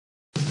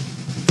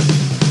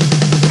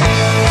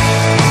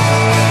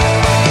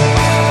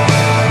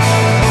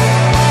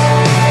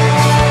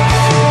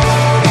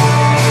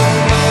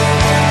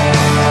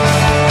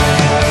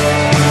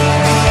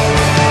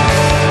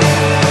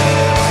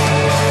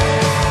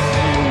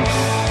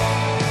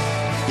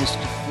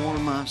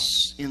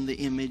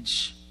the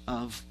image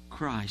of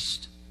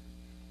Christ.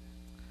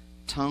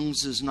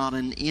 Tongues is not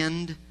an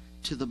end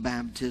to the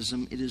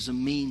baptism. It is a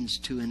means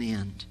to an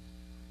end.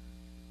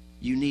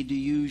 You need to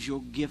use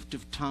your gift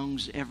of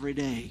tongues every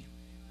day.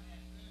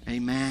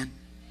 Amen.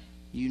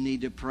 You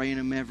need to pray in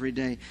them every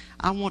day.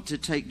 I want to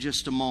take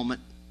just a moment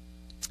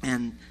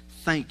and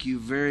thank you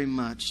very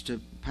much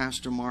to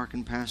Pastor Mark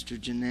and Pastor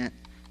Jeanette,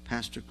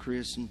 Pastor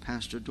Chris and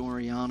Pastor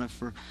Doriana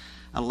for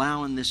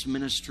allowing this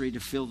ministry to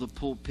fill the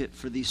pulpit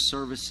for these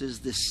services.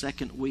 This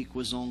second week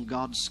was on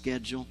God's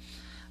schedule.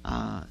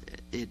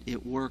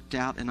 It worked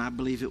out, and I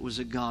believe it was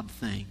a God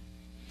thing.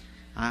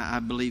 I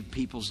believe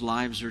people's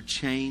lives are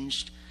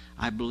changed.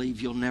 I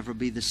believe you'll never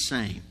be the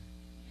same.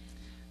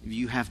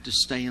 You have to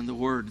stay in the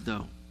Word,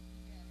 though.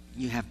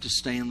 You have to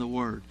stay in the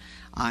Word.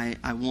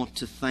 I want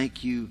to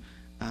thank you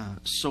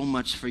so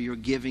much for your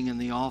giving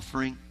and the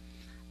offering.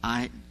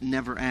 I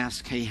never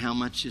ask, hey, how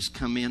much has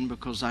come in,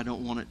 because I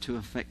don't want it to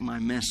affect my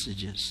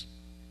messages.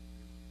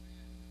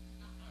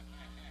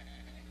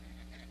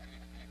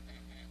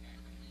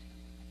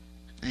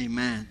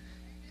 Amen.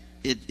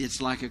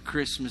 It's like a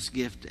Christmas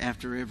gift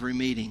after every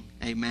meeting.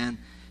 Amen.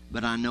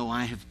 But I know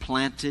I have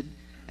planted,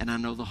 and I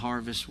know the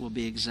harvest will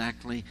be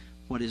exactly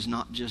what is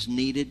not just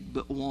needed,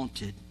 but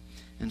wanted.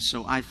 And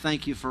so I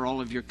thank you for all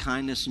of your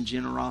kindness and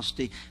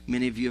generosity.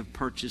 Many of you have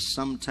purchased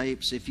some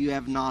tapes. If you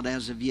have not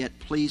as of yet,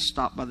 please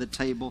stop by the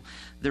table.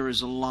 There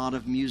is a lot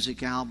of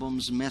music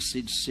albums,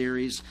 message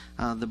series,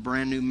 the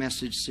brand new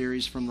message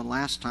series from the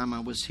last time I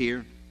was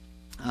here.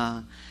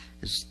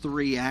 It's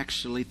three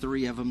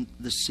of them.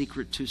 The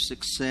Secret to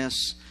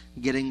Success,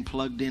 Getting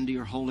Plugged into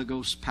Your Holy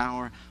Ghost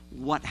Power,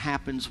 What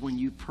Happens When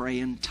You Pray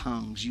in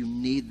Tongues. You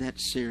need that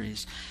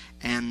series.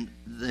 And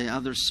the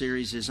other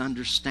series is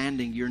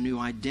Understanding Your New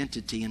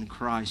Identity in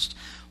Christ.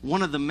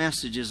 One of the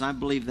messages, I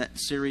believe that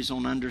series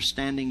on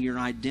understanding your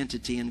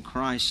identity in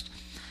Christ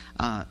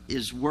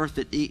is worth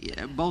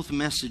it. Both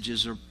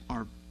messages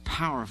are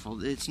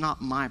powerful. It's not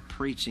my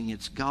preaching,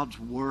 it's God's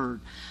Word.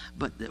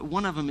 But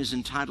one of them is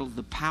entitled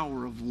The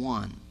Power of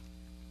One.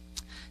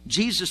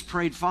 Jesus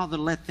prayed, Father,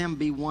 let them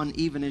be one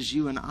even as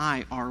you and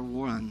I are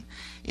one.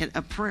 And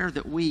a prayer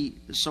that we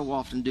so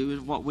often do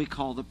is what we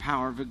call the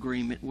power of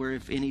agreement, where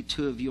if any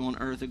two of you on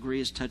earth agree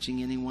as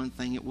touching any one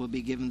thing, it will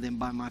be given them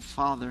by my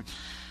Father.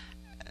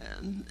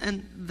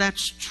 And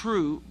that's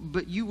true,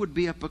 but you would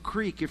be up a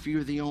creek if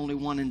you're the only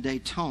one in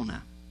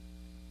Daytona.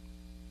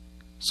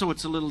 So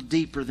it's a little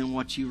deeper than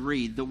what you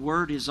read. The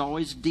Word is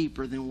always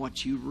deeper than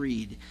what you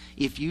read.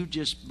 If you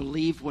just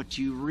believe what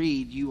you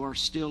read, you are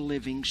still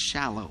living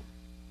shallow.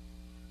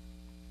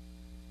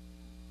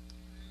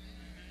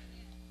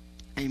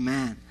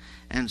 Amen.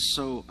 And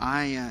so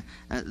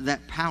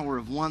that power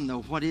of one,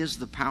 though, what is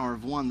the power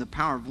of one? The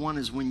power of one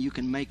is when you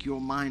can make your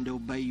mind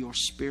obey your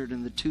spirit,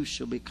 and the two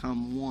shall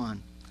become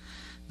one.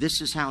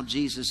 This is how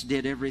Jesus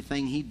did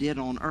everything He did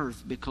on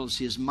earth, because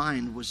His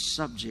mind was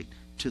subject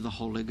to the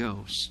Holy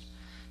Ghost.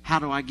 How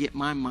do I get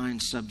my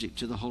mind subject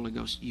to the Holy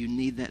Ghost? You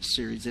need that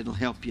series. It'll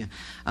help you.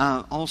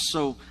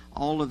 Also,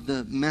 all of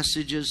the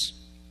messages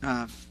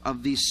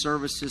of these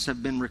services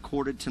have been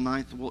recorded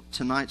tonight.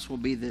 Tonight's will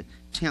be the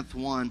 10th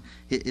one.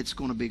 It's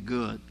going to be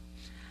good.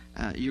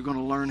 You're going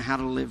to learn how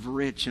to live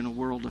rich in a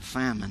world of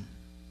famine.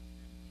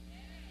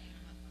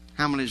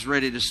 How many is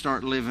ready to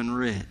start living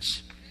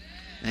rich?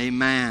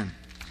 Amen.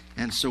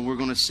 And so we're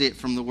going to see it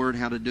from the Word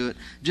how to do it.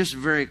 Just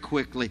very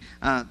quickly,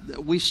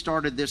 we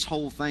started this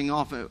whole thing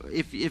off.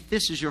 If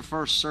this is your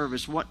first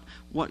service, what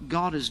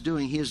God is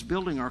doing, He is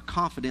building our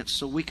confidence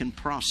so we can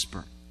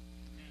prosper.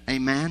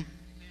 Amen.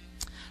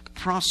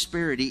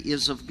 Prosperity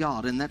is of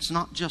God, and that's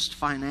not just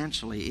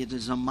financially. It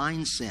is a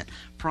mindset.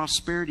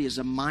 Prosperity is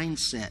a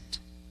mindset.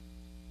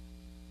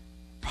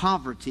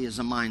 Poverty is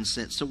a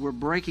mindset. So we're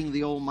breaking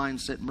the old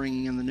mindset,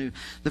 bringing in the new.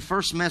 The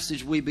first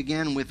message we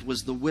began with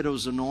was the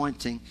widow's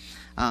anointing.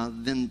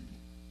 Then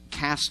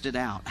cast it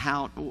out.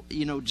 How,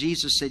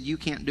 Jesus said you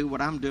can't do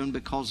what I'm doing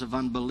because of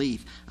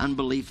unbelief.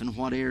 Unbelief in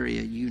what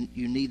area?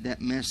 You need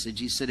that message.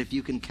 He said if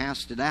you can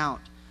cast it out,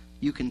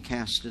 you can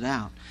cast it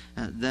out.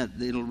 That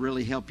it'll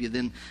really help you.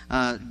 Then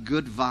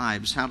good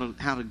vibes,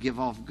 how to give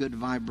off good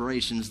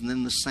vibrations. And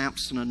then the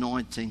Samson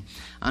anointing.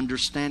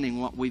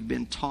 Understanding what we've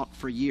been taught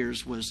for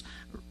years was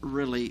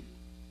really,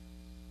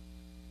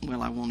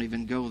 well, I won't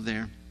even go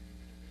there.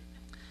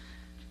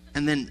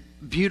 And then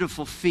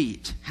beautiful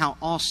feet. How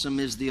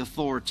awesome is the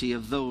authority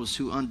of those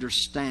who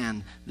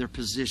understand their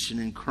position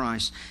in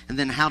Christ. And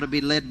then how to be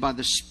led by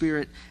the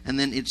Spirit. And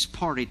then it's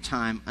party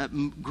time.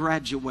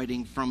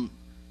 Graduating from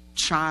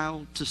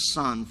child to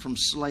son, from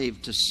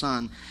slave to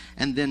son.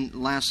 And then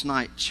last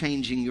night,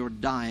 changing your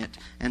diet,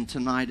 and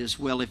tonight as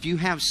well. If you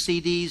have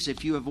CDs,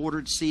 if you have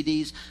ordered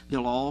CDs,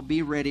 they'll all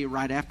be ready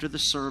right after the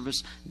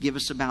service. Give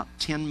us about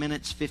 10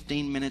 minutes,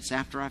 15 minutes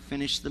after I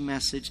finish the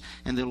message,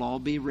 and they'll all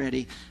be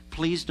ready.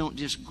 Please don't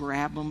just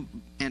grab them,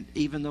 and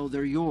even though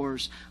they're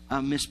yours,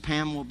 Miss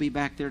Pam will be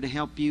back there to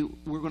help you.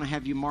 We're going to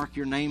have you mark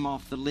your name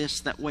off the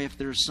list. That way, if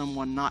there's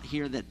someone not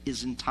here that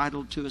is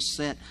entitled to a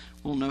set,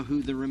 we'll know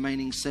who the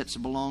remaining sets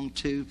belong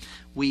to.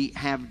 We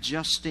have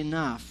just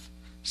enough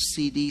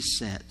CD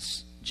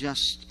sets.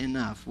 Just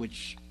enough,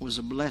 which was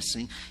a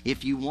blessing.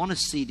 If you want a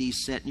CD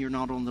set and you're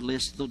not on the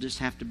list, they'll just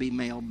have to be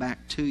mailed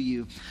back to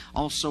you.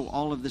 Also,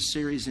 all of the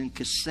series in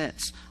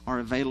cassettes are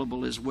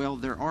available as well.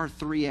 There are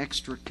 3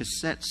 extra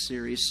cassette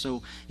series,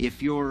 so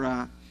if you're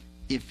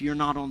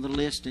not on the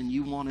list and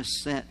you want a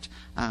set,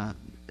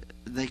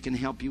 they can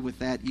help you with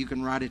that. You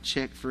can write a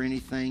check for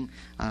anything.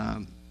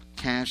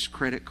 Cash,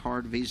 credit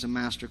card, Visa,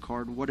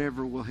 MasterCard,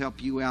 whatever will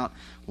help you out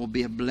will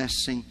be a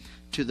blessing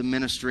to the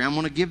ministry. I'm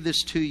going to give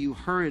this to you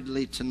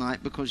hurriedly tonight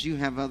because you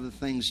have other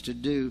things to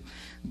do,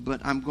 but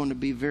I'm going to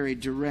be very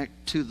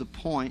direct to the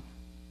point.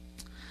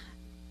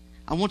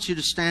 I want you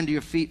to stand to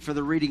your feet for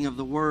the reading of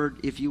the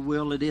Word, if you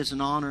will. It is an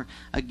honor,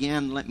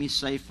 again, let me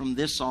say from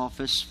this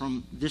office,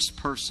 from this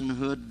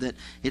personhood, that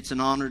it's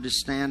an honor to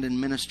stand and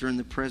minister in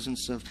the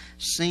presence of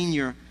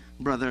senior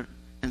brother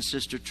and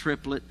sister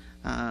Triplett.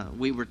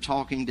 We were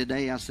talking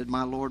today. I said,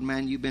 my Lord,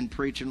 man, you've been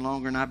preaching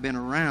longer than I've been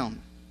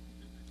around.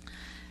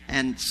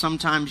 And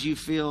sometimes you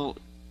feel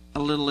a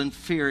little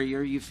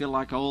inferior. You feel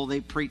like, oh, they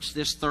preached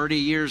this 30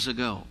 years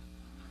ago.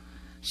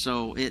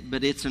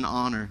 But it's an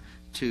honor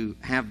to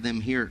have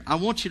them here. I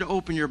want you to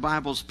open your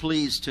Bibles,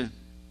 please, to...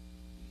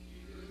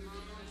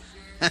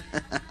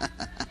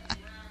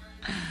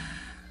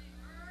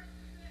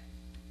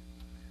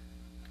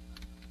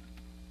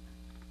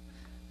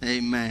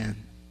 Amen.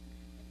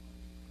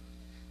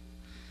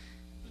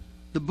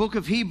 The book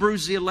of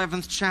Hebrews, the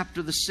 11th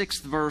chapter, the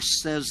 6th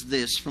verse says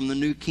this from the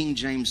New King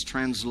James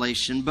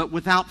translation. But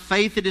without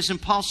faith it is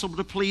impossible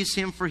to please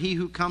Him, for he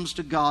who comes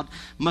to God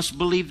must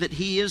believe that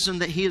He is,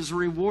 and that He is a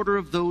rewarder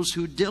of those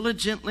who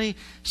diligently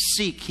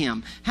seek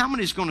Him. How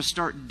many is going to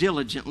start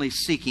diligently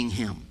seeking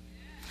Him?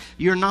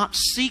 You're not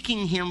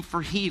seeking Him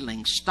for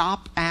healing.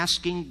 Stop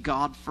asking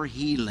God for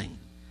healing.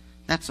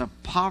 That's a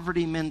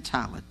poverty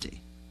mentality.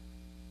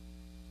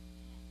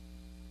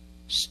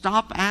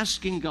 Stop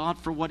asking God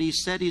for what He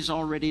said He's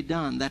already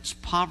done. That's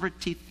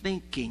poverty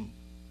thinking.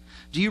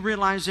 Do you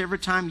realize every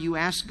time you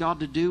ask God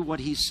to do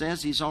what He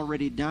says He's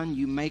already done,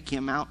 you make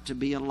Him out to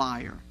be a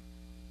liar?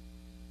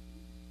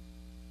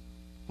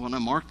 Well, now,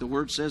 Mark, the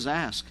word says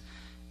ask.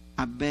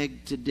 I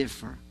beg to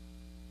differ.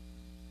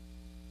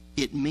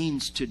 It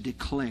means to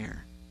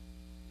declare.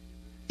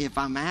 If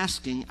I'm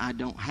asking, I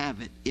don't have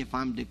it. If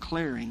I'm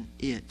declaring,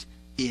 it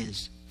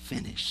is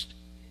finished.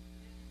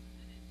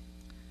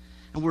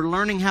 And we're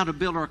learning how to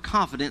build our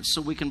confidence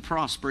so we can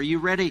prosper. Are you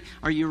ready?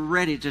 Are you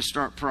ready to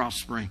start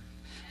prospering?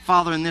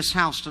 Father, in this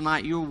house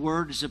tonight, your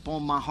word is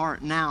upon my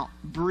heart. Now,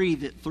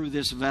 breathe it through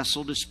this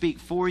vessel to speak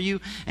for you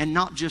and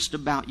not just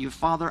about you.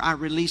 Father, I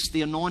release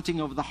the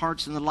anointing over the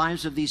hearts and the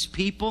lives of these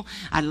people.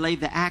 I lay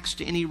the axe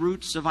to any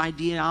roots of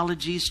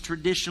ideologies,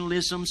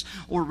 traditionalisms,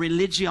 or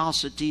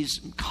religiosities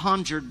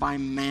conjured by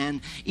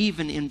man,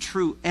 even in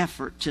true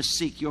effort to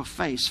seek your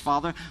face.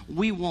 Father,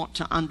 we want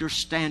to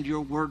understand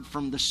your word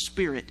from the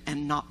Spirit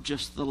and not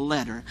just the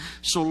letter.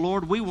 So,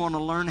 Lord, we want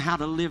to learn how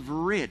to live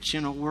rich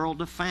in a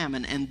world of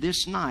famine. And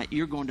this night,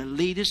 you're going to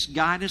lead us,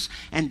 guide us,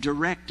 and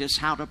direct us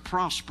how to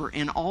prosper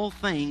in all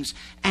things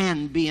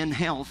and be in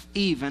health,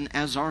 even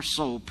as our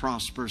soul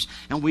prospers.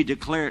 And we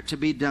declare it to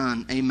be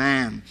done.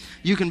 Amen.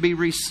 You can be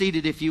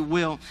reseated if you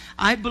will.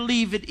 I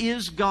believe it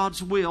is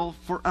God's will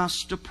for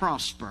us to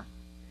prosper.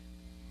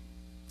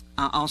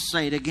 I'll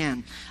say it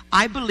again.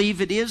 I believe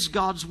it is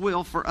God's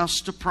will for us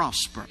to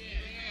prosper.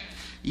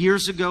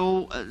 Years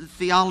ago,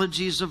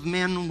 theologies of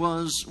men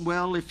was,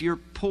 well, if you're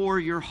poor,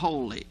 you're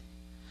holy.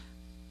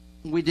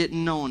 We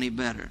didn't know any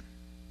better.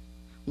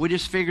 We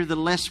just figured the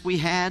less we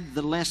had,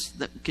 the less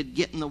that could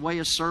get in the way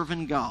of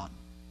serving God.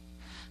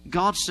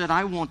 God said,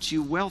 I want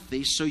you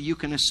wealthy so you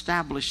can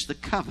establish the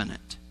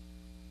covenant.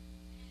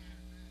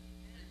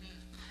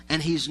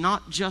 And He's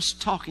not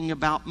just talking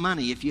about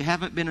money. If you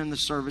haven't been in the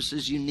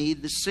services, you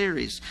need the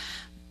series.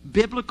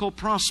 Biblical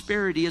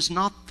prosperity is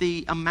not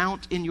the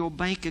amount in your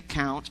bank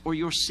account or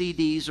your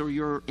CDs or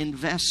your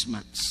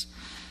investments,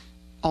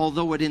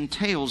 although it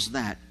entails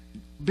that.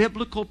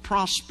 Biblical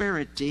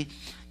prosperity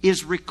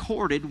is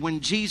recorded when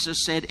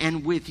Jesus said,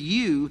 and with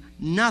you,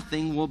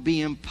 nothing will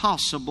be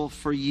impossible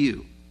for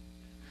you.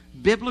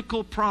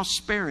 Biblical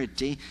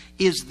prosperity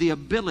is the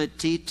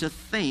ability to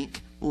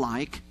think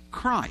like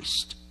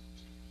Christ.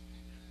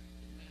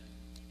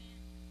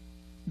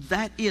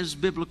 That is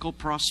biblical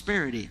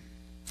prosperity.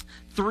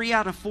 3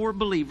 out of 4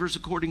 believers,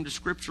 according to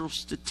scriptural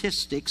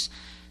statistics,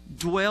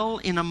 dwell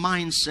in a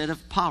mindset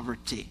of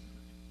poverty.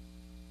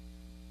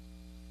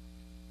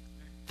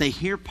 They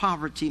hear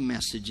poverty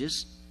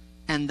messages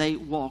and they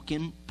walk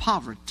in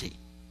poverty.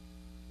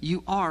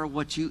 You are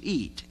what you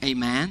eat.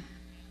 Amen.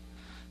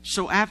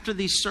 So after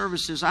these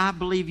services, I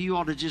believe you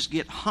ought to just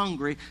get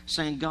hungry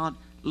saying, God,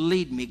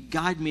 lead me,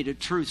 guide me to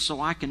truth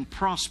so I can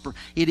prosper.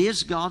 It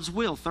is God's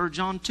will. 3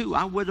 John 2,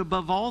 I would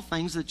above all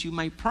things that you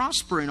may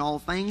prosper in all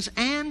things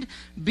and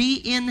be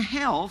in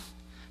health,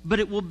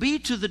 but it will be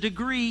to the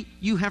degree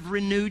you have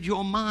renewed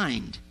your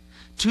mind.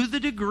 To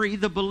the degree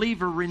the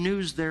believer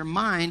renews their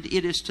mind,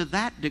 it is to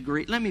that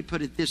degree. Let me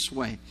put it this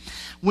way.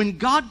 When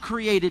God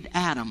created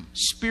Adam,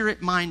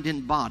 spirit, mind,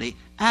 and body,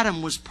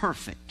 Adam was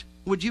perfect.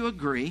 Would you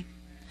agree?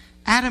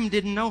 Adam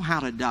didn't know how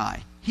to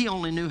die. He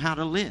only knew how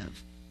to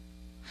live.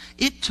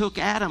 It took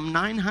Adam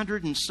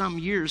 900 and some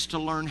years to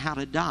learn how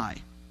to die.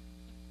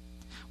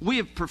 We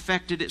have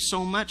perfected it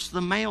so much,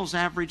 the male's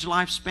average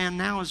lifespan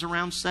now is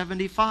around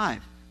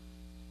 75.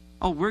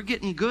 Oh, we're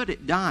getting good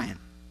at dying.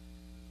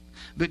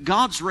 But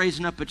God's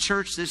raising up a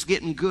church that's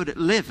getting good at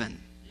living.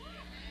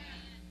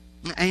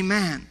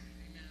 Amen.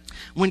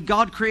 When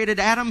God created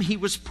Adam, he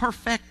was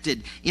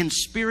perfected in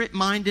spirit,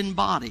 mind, and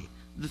body.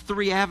 The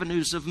three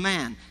avenues of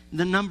man.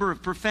 The number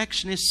of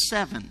perfection is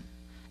 7.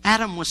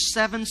 Adam was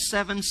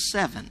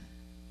 777.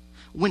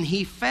 When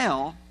he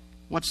fell,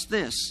 what's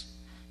this?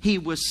 He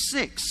was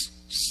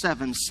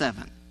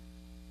 677.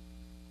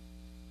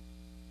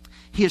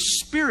 His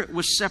spirit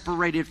was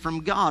separated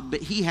from God,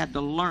 but he had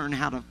to learn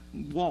how to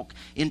walk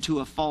into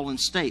a fallen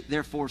state.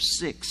 Therefore,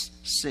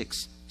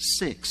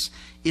 666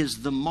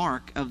 is the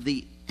mark of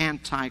the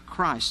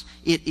Antichrist.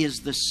 It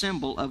is the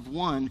symbol of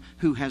one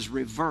who has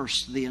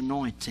reversed the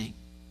anointing.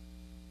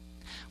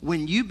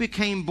 When you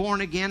became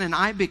born again and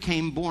I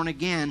became born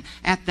again,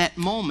 at that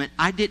moment,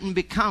 I didn't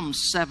become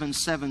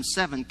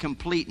 777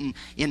 complete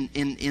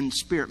in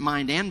spirit,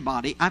 mind, and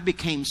body. I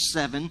became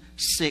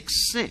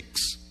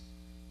 766.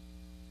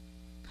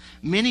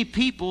 Many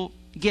people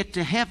get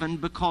to heaven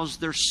because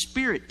their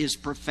spirit is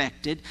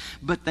perfected,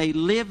 but they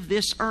live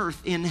this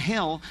earth in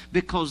hell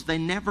because they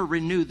never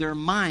renew their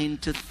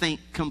mind to think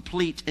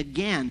complete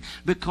again,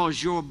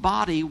 because your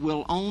body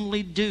will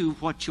only do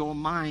what your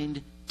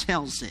mind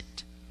tells it.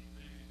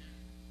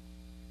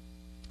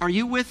 Are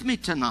you with me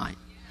tonight?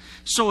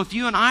 So if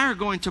you and I are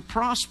going to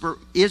prosper,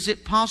 is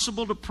it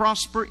possible to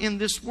prosper in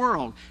this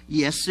world?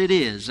 Yes, it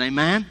is.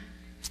 Amen?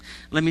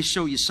 Let me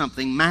show you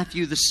something.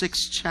 Matthew, the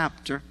 6th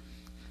chapter.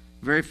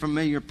 Very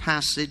familiar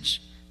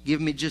passage.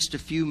 Give me just a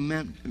few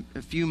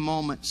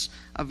moments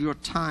of your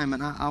time,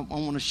 and I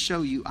want to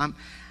show you.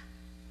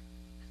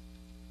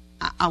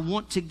 I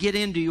want to get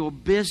into your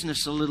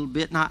business a little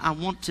bit, and I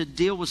want to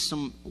deal with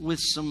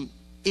some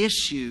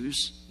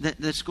issues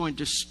that's going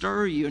to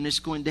stir you and it's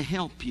going to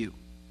help you.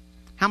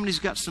 How many's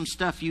got some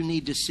stuff you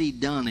need to see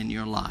done in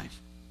your life?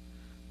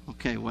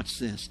 Okay, what's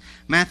this?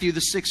 Matthew,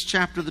 the 6th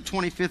chapter, the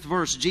 25th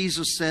verse.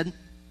 Jesus said,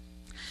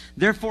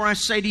 "Therefore I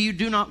say to you,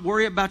 do not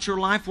worry about your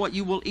life, what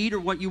you will eat or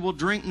what you will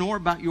drink, nor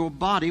about your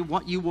body,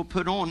 what you will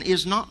put on.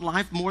 Is not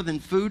life more than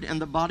food,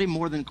 and the body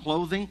more than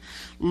clothing?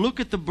 Look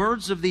at the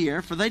birds of the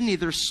air, for they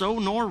neither sow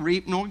nor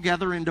reap nor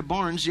gather into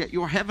barns, yet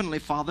your heavenly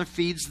Father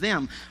feeds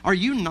them. Are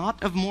you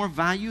not of more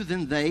value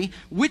than they?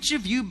 Which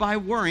of you by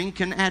worrying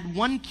can add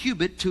 1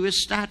 cubit to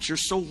his stature?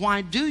 So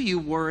why do you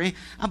worry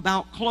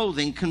about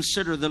clothing?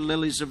 Consider the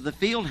lilies of the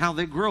field, how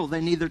they grow.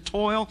 They neither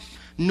toil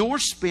nor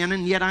spin,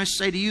 and yet I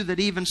say to you that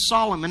even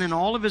Solomon in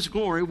all of his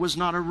glory was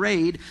not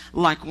arrayed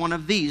like one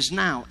of these.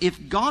 Now,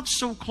 if God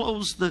so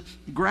clothes the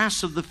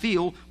grass of the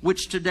field,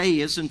 which today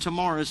is and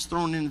tomorrow is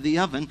thrown into the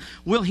oven,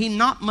 will he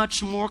not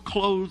much more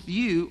clothe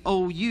you,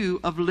 O you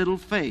of little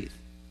faith?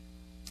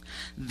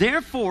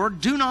 Therefore,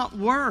 do not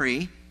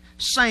worry,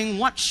 saying,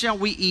 what shall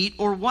we eat,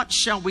 or what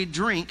shall we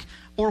drink,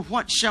 or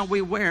what shall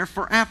we wear?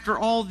 For after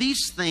all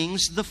these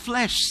things the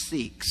flesh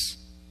seeks."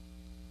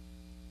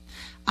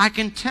 I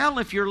can tell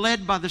if you're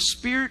led by the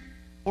Spirit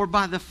or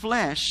by the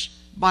flesh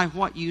by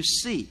what you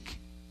seek.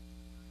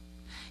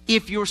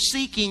 If you're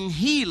seeking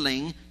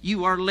healing,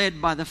 you are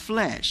led by the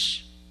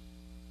flesh.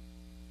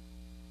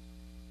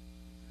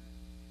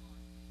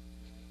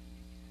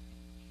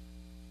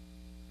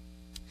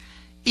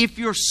 If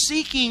you're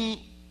seeking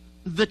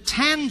the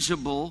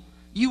tangible,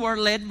 you are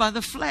led by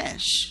the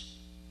flesh.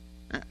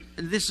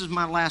 This is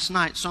my last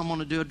night, so I'm going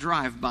to do a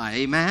drive-by.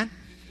 Amen?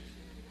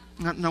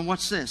 Now,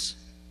 what's this?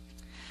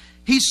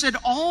 He said,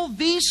 all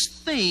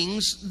these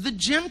things the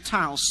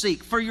Gentiles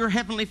seek, for your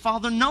heavenly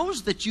Father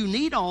knows that you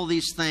need all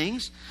these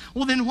things.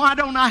 Well, then why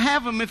don't I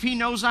have them if he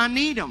knows I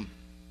need them?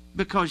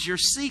 Because you're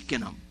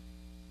seeking them.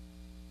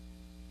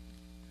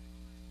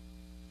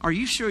 Are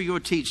you sure you're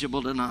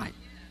teachable tonight?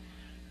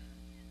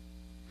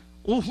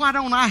 Well, why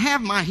don't I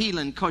have my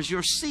healing? Because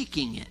you're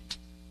seeking it.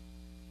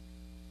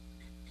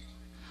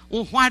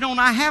 Well, why don't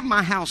I have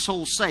my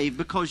household saved?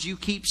 Because you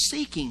keep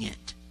seeking it.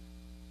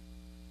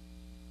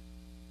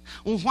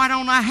 Well, why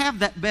don't I have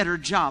that better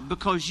job?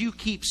 Because you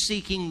keep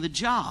seeking the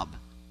job.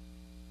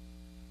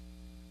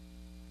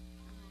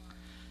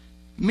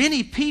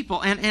 Many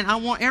people, and I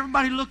want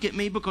everybody to look at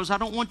me because I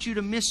don't want you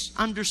to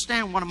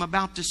misunderstand what I'm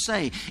about to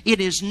say.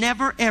 It is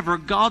never ever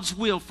God's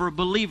will for a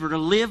believer to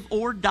live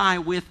or die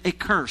with a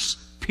curse,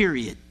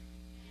 period.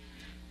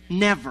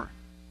 Never.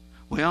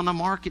 Well, now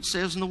Mark, it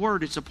says in the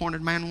Word, it's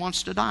appointed man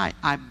wants to die.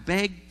 I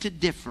beg to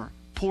differ.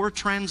 Poor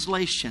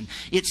translation.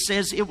 It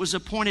says it was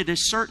appointed a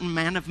certain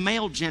man of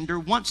male gender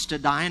wants to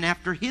die, and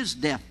after his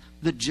death,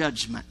 the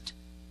judgment.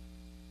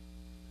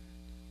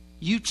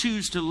 You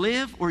choose to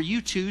live or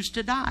you choose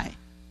to die.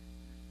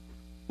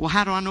 Well,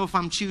 how do I know if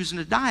I'm choosing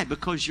to die?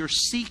 Because you're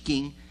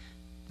seeking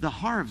the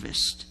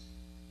harvest.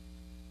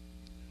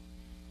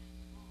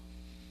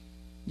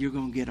 You're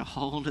going to get a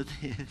hold of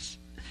this.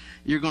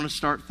 you're going to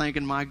start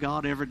thinking, my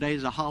God, every day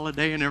is a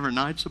holiday and every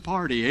night's a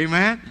party.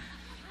 Amen?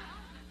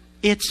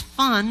 It's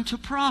fun to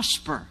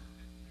prosper.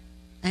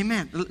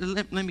 Amen.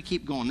 Let me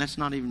keep going. That's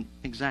not even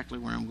exactly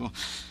where I'm going.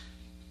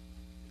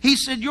 He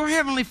said, your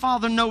heavenly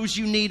Father knows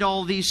you need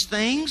all these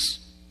things,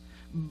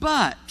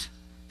 but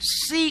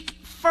seek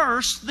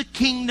first the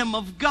kingdom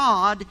of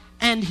God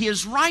and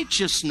His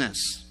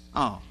righteousness.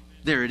 Oh,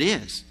 there it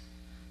is.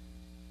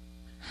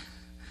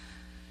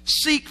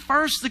 Seek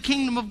first the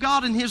kingdom of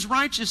God and His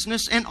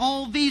righteousness and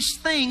all these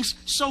things,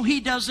 so He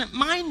doesn't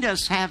mind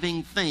us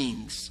having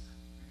things.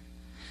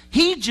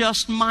 He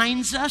just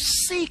minds us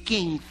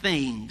seeking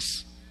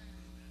things.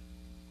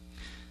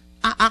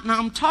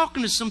 I'm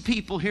talking to some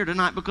people here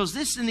tonight because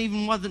this isn't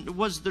even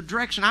was the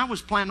direction I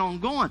was planning on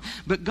going.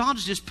 But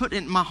God's just put it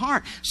in my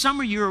heart.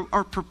 Some of you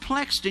are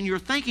perplexed in your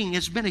thinking.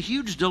 It's been a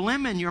huge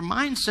dilemma in your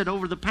mindset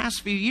over the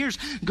past few years.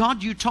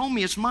 God, you told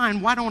me it's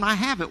mine. Why don't I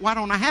have it? Why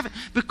don't I have it?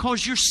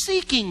 Because you're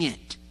seeking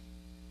it.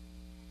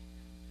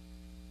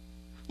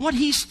 What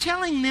He's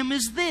telling them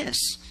is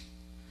this.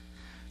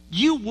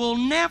 You will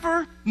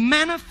never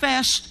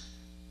manifest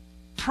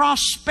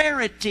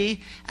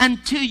prosperity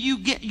until you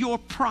get your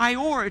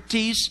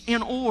priorities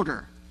in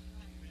order.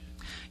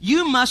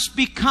 You must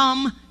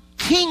become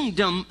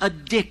kingdom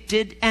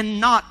addicted and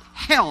not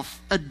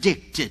health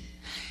addicted.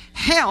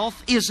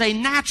 Health is a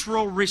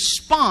natural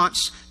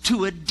response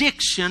to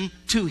addiction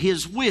to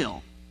His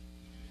will.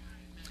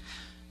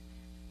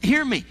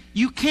 Hear me.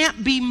 You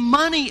can't be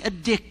money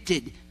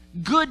addicted,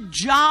 good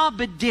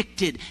job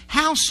addicted,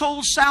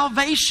 household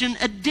salvation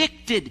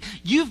addicted.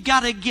 You've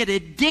got to get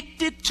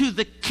addicted to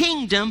the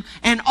kingdom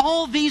and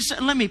all these.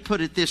 Let me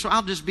put it this way.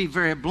 I'll just be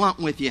very blunt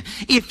with you.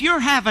 If you're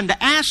having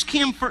to ask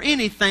Him for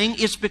anything,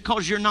 it's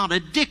because you're not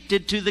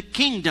addicted to the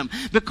kingdom.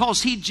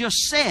 Because He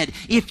just said,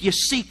 if you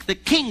seek the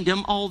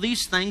kingdom, all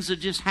these things will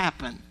just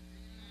happen.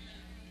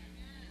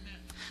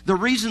 The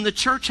reason the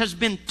church has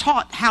been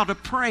taught how to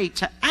pray,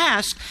 to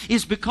ask,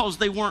 is because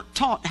they weren't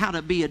taught how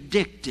to be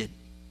addicted.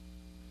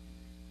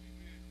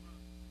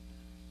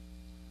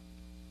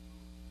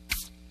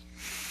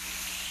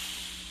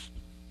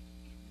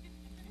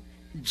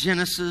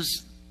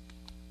 Genesis,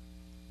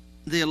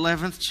 the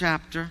 11th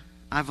chapter.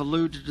 I've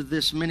alluded to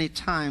this many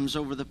times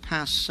over the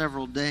past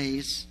several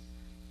days.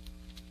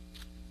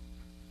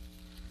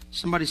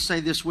 Somebody say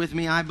this with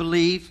me. I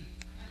believe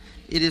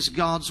it is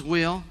God's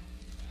will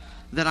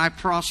that I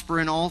prosper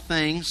in all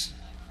things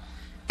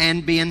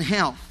and be in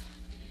health.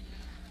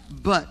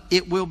 But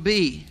it will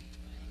be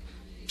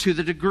to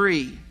the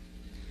degree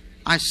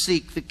I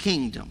seek the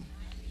kingdom.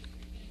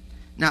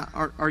 Now,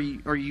 are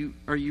you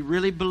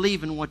really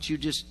believing what you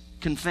just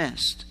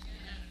confessed?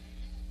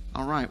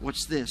 All right,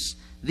 what's this?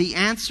 The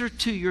answer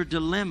to your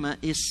dilemma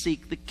is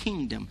seek the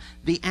kingdom.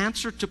 The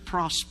answer to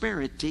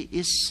prosperity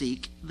is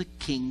seek the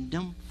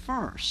kingdom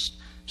first.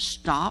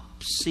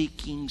 Stop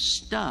seeking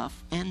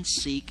stuff and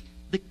seek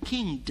the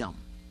kingdom.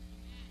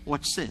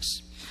 What's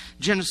this?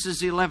 Genesis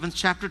the 11th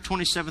chapter,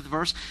 27th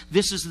verse.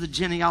 This is the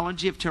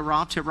genealogy of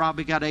Terah. Terah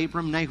begot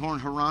Abram, Nahor,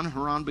 and Haran.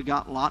 Haran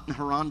begot Lot, and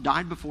Haran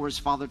died before his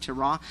father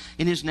Terah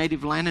in his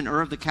native land in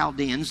Ur of the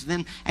Chaldeans.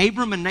 Then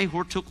Abram and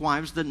Nahor took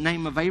wives. The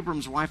name of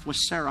Abram's wife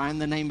was Sarai,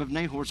 and the name of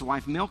Nahor's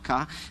wife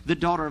Milcah, the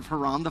daughter of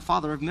Haran, the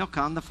father of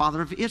Milcah, and the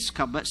father of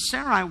Iscah. But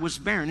Sarai was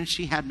barren, and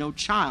she had no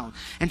child.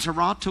 And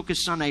Terah took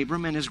his son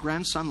Abram and his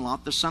grandson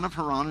Lot, the son of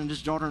Haran, and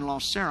his daughter-in-law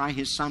Sarai,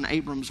 his son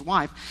Abram's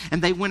wife.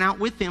 And they went out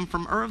with him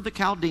from Ur of the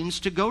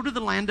Chaldeans to go to the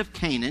land of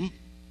Canaan.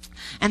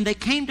 And they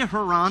came to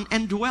Haran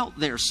and dwelt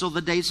there. So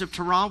the days of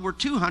Terah were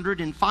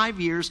 205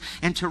 years,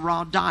 and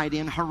Terah died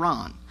in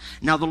Haran.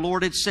 Now the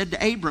Lord had said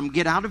to Abram,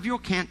 get out of your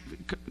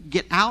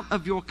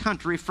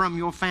country from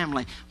your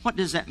family. What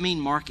does that mean,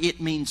 Mark?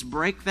 It means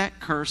break that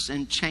curse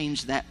and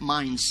change that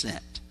mindset.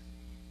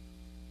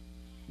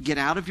 Get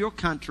out of your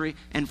country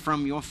and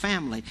from your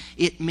family.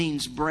 It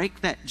means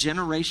break that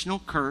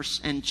generational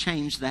curse and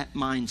change that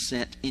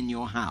mindset in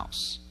your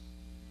house.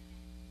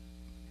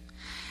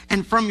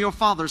 And from your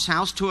father's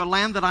house to a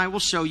land that I will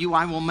show you,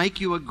 I will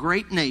make you a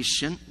great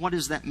nation. What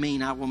does that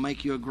mean, I will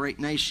make you a great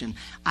nation?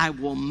 I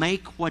will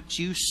make what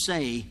you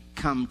say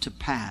come to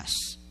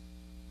pass.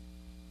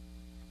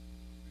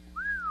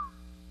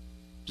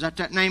 Is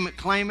that name it,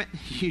 claim it?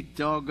 You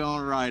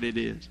doggone right it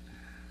is.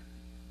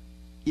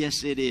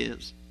 Yes, it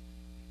is.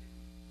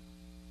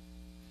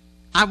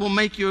 I will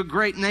make you a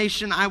great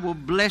nation. I will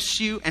bless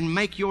you and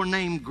make your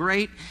name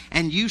great,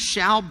 and you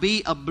shall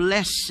be a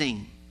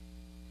blessing.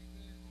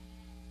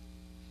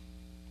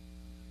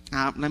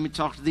 Now, let me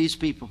talk to these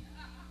people.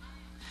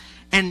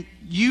 And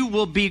you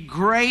will be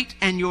great,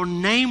 and your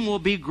name will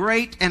be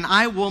great, and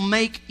I will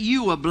make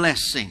you a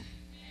blessing.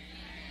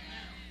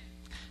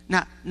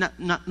 Now,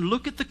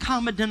 look at the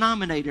common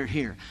denominator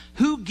here.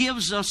 Who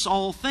gives us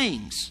all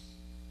things?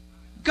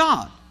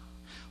 God.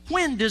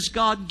 When does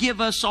God give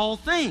us all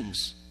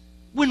things?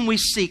 When we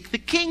seek the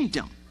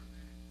kingdom.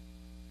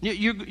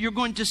 You're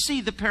going to see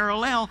the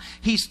parallel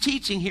he's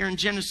teaching here in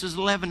Genesis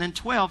 11 and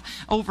 12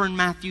 over in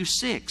Matthew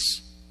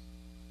 6.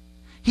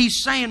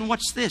 He's saying,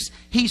 what's this?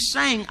 He's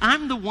saying,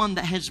 I'm the one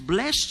that has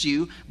blessed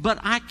you, but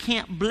I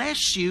can't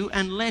bless you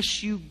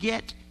unless you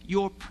get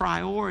your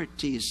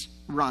priorities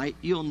right.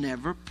 You'll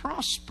never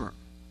prosper.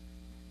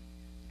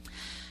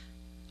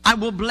 I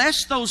will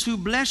bless those who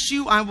bless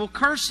you. I will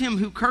curse him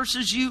who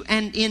curses you.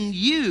 And in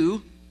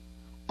you,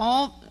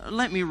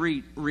 let me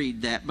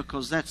read that,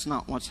 because that's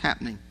not what's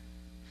happening.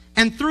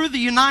 And through the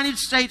United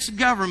States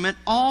government,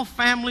 all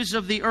families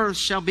of the earth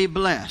shall be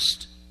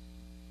blessed.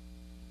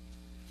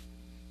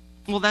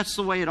 Well, that's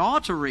the way it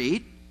ought to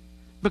read,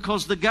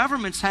 because the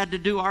government's had to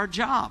do our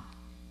job.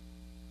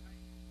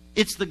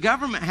 It's the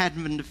government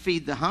having to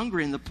feed the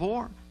hungry and the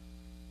poor,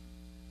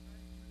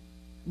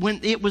 when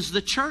it was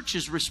the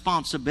church's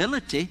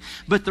responsibility.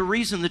 But the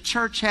reason the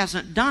church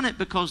hasn't done it,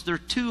 because they're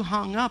too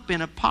hung up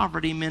in a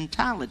poverty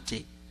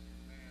mentality.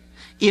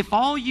 If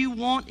all you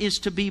want is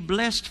to be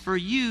blessed for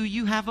you,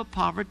 you have a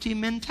poverty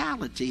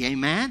mentality.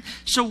 Amen?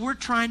 So we're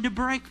trying to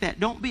break that.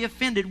 Don't be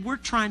offended. We're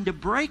trying to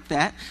break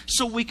that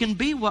so we can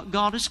be what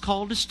God has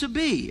called us to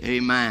be.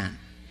 Amen.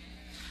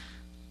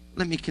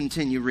 Let me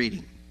continue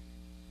reading.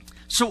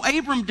 So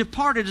Abram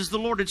departed as the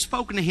Lord had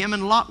spoken to him,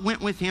 and Lot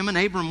went with him, and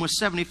Abram was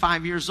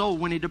 75 years old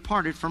when he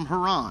departed from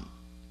Haran.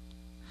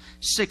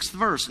 6th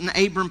verse. And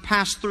Abram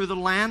passed through the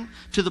land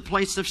to the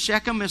place of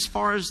Shechem as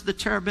far as the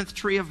terebinth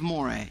tree of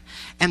Moreh.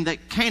 And the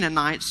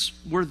Canaanites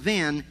were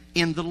then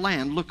in the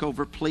land. Look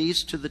over,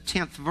 please, to the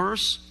 10th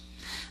verse.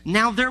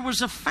 Now there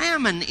was a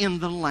famine in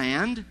the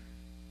land,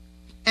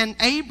 and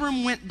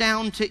Abram went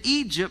down to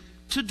Egypt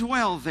to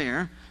dwell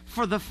there,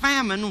 for the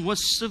famine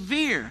was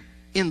severe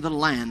in the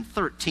land.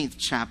 13th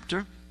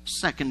chapter,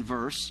 2nd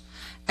verse.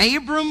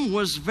 Abram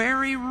was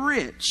very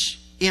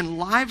rich in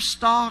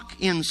livestock,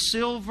 in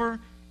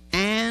silver,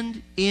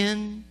 and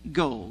in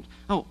gold.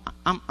 Oh,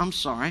 I'm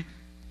sorry.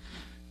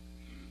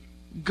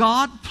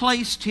 God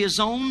placed his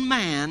own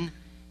man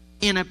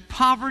in a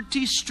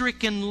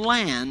poverty-stricken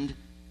land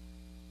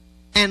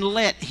and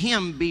let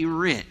him be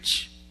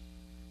rich.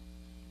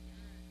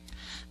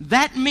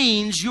 That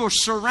means your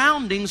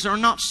surroundings are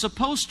not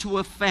supposed to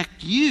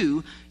affect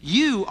you.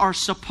 You are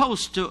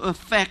supposed to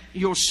affect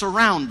your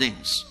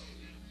surroundings.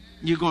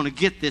 You're going to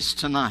get this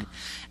tonight.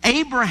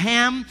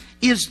 Abraham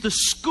is the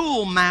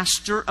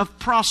schoolmaster of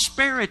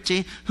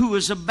prosperity, who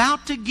is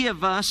about to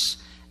give us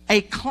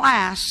a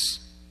class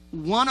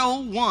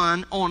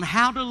 101 on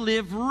how to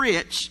live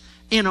rich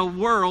in a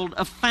world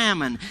of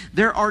famine.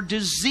 There are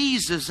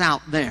diseases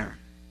out there.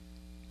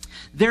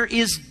 There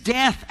is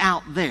death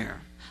out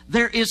there.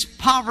 There is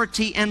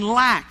poverty and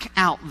lack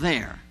out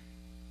there.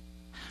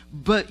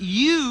 But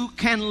you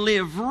can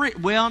live rich.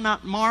 Well,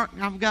 not Mark,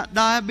 I've got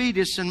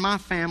diabetes in my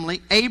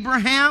family.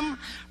 Abraham,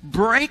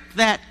 break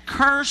that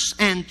curse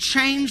and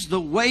change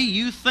the way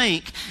you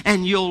think,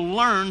 and you'll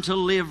learn to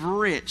live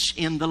rich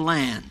in the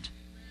land.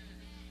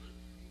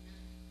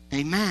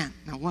 Amen.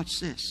 Now watch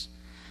this.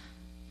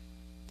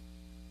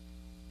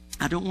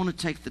 I don't want to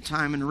take the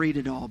time and read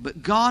it all,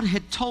 but God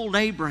had told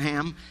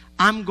Abraham,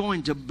 I'm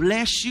going to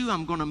bless you.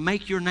 I'm going to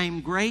make your name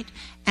great.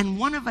 And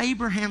one of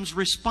Abraham's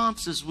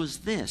responses was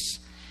this: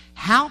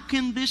 how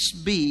can this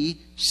be,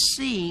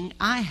 seeing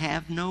I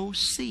have no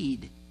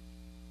seed?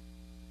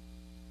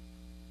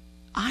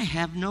 I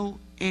have no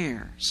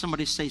heir.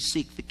 Somebody say,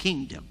 seek the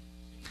kingdom.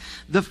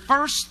 The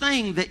first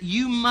thing that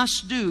you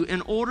must do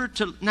in order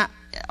to... Now,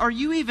 are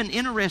you even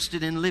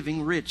interested in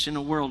living rich in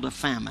a world of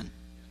famine?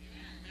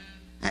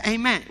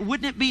 Amen.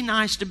 Wouldn't it be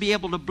nice to be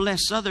able to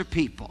bless other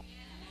people?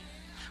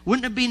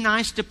 Wouldn't it be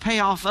nice to pay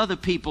off other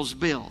people's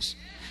bills?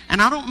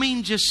 And I don't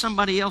mean just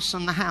somebody else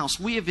in the house.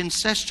 We have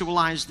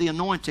incestualized the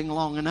anointing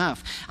long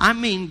enough. I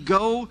mean,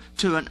 go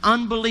to an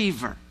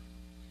unbeliever.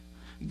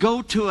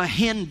 Go to a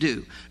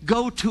Hindu.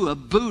 Go to a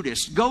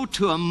Buddhist. Go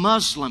to a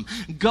Muslim.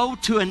 Go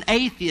to an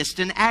atheist,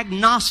 an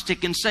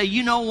agnostic, and say,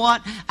 you know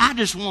what? I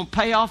just want to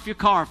pay off your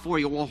car for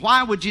you. Well,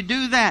 why would you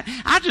do that?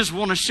 I just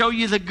want to show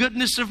you the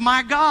goodness of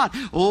my God.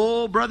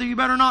 Oh, brother, you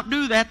better not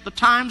do that. The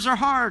times are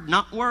hard.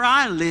 Not where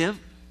I live.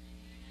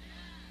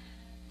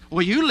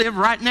 Well, you live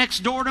right next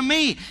door to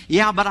me.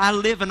 Yeah, but I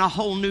live in a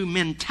whole new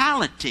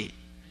mentality.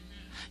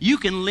 You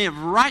can live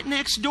right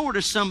next door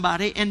to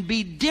somebody and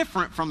be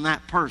different from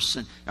that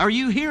person. Are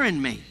you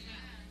hearing me?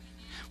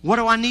 What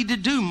do I need to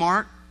do,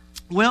 Mark?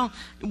 Well,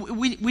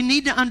 we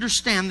need to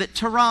understand that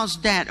Terah's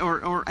dad,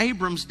 or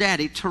Abram's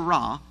daddy,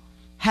 Terah,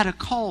 had a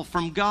call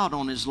from God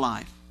on his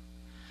life.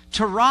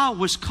 Terah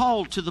was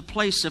called to the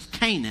place of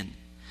Canaan.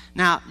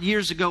 Now,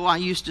 years ago, I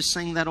used to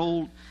sing that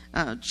old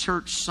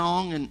church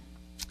song, and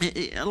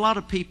a lot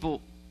of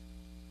people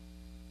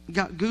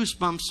got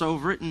goosebumps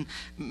over it, and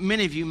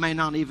many of you may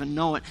not even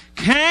know it.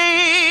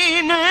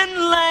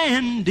 Canaan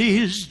land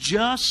is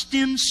just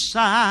in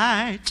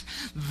sight.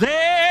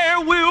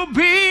 There will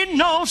be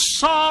no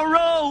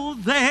sorrow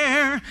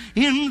there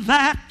in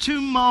that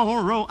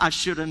tomorrow. I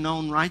should have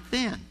known right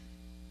then.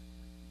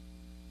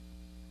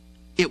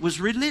 It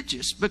was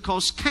religious,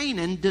 because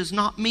Canaan does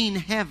not mean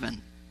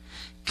heaven.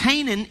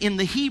 Canaan in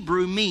the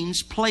Hebrew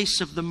means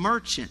place of the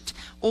merchant,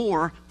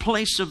 or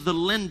place of the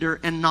lender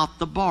and not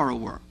the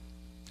borrower.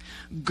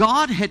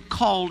 God had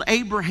called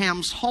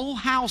Abraham's whole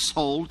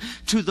household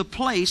to the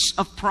place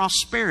of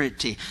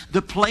prosperity,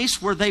 the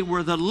place where they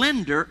were the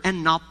lender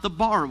and not the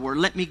borrower.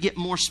 Let me get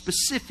more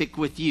specific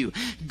with you.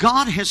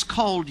 God has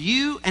called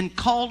you and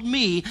called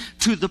me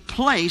to the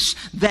place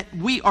that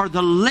we are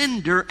the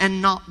lender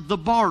and not the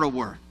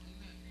borrower.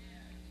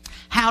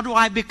 How do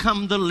I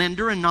become the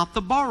lender and not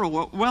the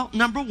borrower? Well,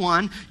 number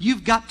one,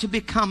 you've got to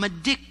become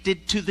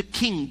addicted to the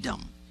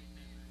kingdom.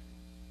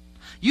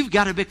 You've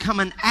got to become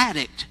an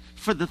addict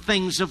for the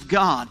things of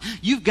God.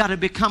 You've got to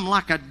become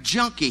like a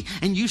junkie,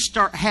 and you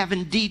start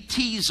having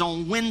DTs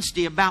on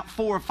Wednesday about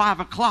 4 or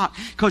 5 o'clock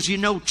because you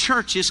know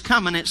church is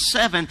coming at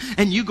 7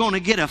 and you're going to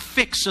get a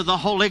fix of the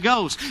Holy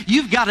Ghost.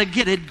 You've got to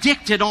get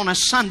addicted on a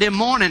Sunday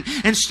morning.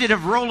 Instead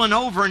of rolling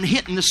over and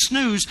hitting the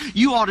snooze,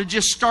 you ought to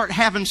just start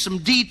having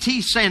some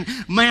DT saying,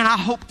 man, I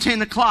hope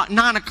 10 o'clock,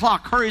 9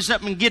 o'clock hurries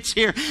up and gets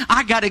here.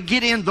 I got to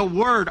get in the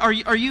Word. Are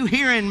you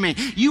hearing me?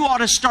 You ought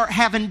to start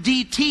having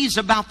DTs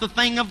about the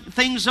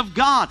things of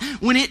God.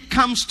 When it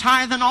comes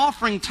tithe and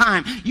offering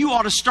time, you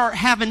ought to start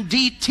having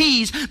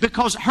DTs,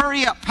 because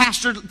hurry up,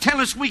 Pastor, tell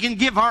us we can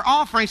give our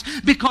offerings,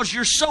 because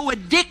you're so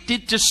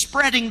addicted to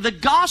spreading the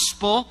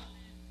gospel.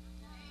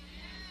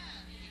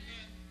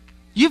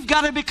 You've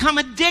got to become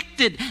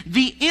addicted.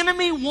 The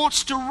enemy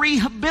wants to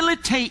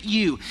rehabilitate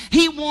you.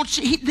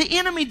 The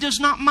enemy does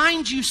not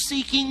mind you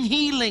seeking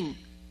healing.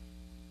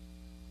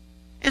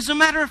 As a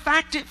matter of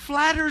fact, it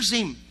flatters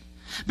him.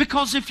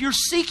 Because if you're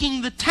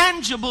seeking the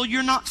tangible,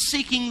 you're not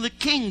seeking the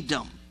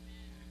kingdom.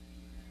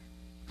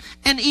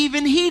 And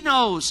even he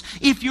knows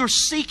if you're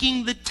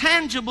seeking the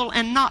tangible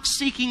and not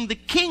seeking the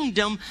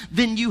kingdom,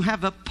 then you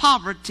have a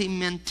poverty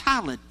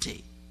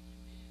mentality.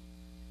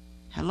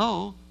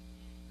 Hello?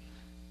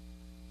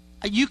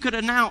 You could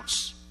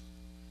announce,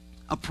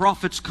 a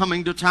prophet's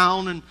coming to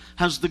town and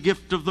has the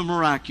gift of the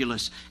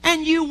miraculous,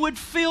 and you would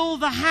fill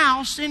the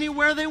house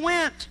anywhere they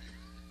went.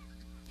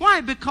 Why?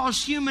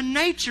 Because human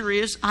nature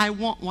is, I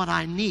want what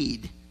I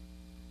need.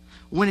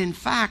 When in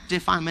fact,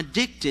 if I'm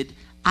addicted,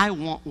 I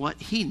want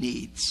what he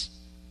needs.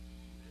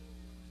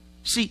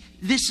 See,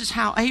 this is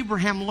how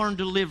Abraham learned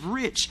to live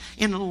rich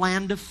in a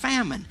land of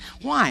famine.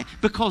 Why?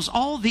 Because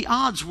all the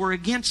odds were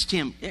against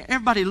him.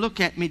 Everybody look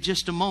at me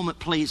just a moment,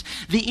 please.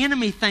 The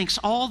enemy thinks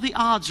all the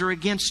odds are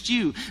against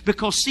you.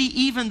 Because see,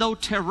 even though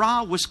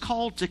Terah was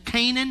called to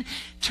Canaan,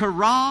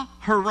 Terah,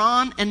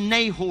 Haran, and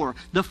Nahor,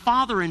 the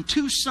father and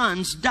 2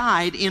 sons,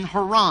 died in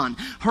Haran.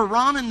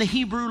 Haran in the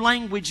Hebrew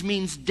language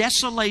means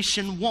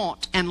desolation,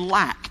 want, and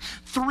lack.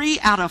 3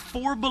 out of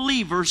 4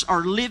 believers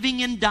are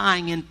living and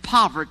dying in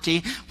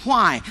poverty.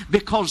 Why?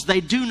 Because they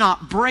do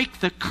not break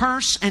the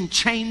curse and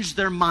change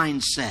their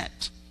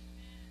mindset.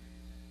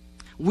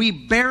 We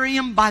bury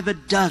them by the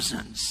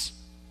dozens.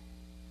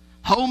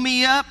 Hold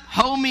me up,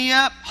 hold me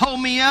up,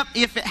 hold me up.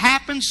 If it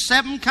happens,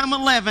 7 come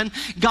 11,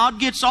 God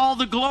gets all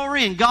the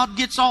glory and God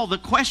gets all the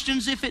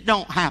questions if it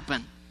don't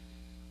happen.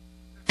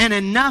 And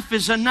enough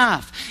is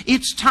enough.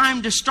 It's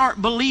time to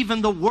start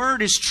believing the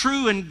Word is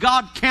true and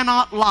God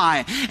cannot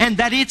lie. And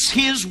that it's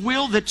His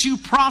will that you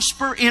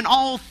prosper in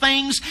all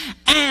things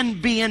and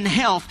be in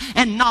health.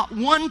 And not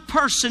one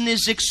person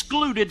is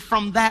excluded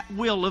from that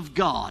will of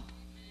God.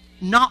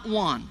 Not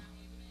one.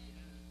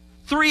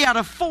 3 out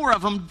of 4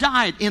 of them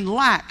died in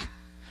lack.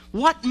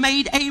 What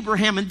made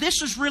Abraham, and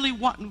this is really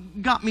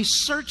what got me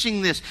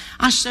searching this.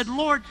 I said,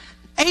 Lord,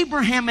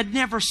 Abraham had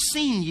never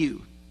seen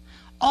you.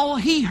 All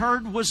he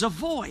heard was a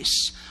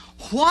voice.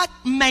 What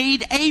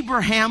made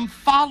Abraham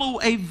follow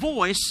a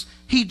voice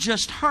he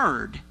just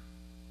heard?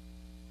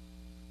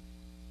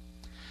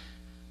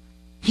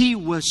 He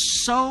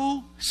was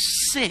so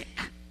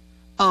sick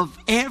of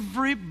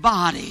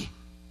everybody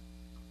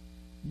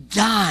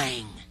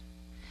dying,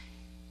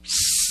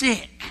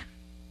 sick,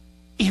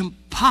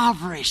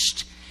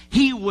 impoverished.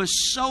 He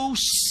was so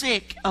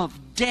sick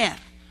of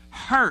death,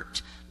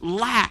 hurt,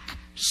 lack,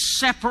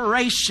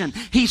 separation.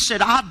 He said,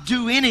 I'd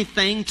do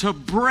anything to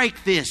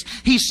break this.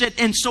 He said,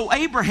 and so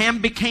Abraham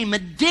became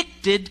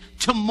addicted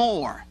to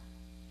more.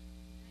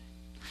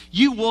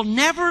 You will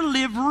never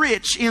live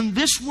rich in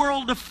this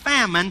world of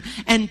famine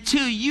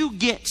until you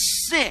get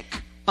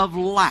sick of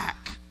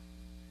lack.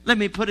 Let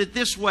me put it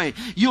this way.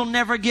 You'll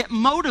never get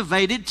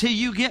motivated till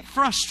you get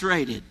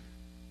frustrated.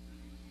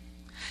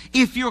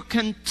 If you're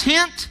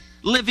content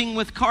living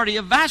with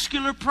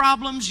cardiovascular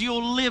problems,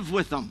 you'll live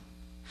with them.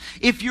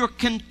 If you're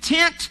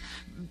content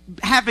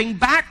having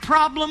back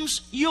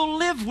problems, you'll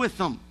live with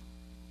them.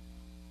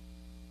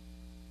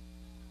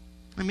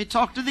 Let me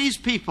talk to these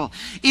people.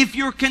 If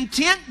you're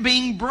content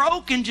being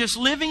broke and just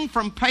living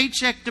from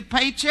paycheck to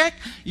paycheck,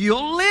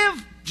 you'll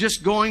live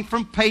just going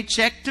from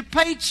paycheck to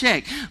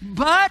paycheck.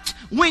 But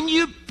when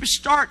you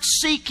start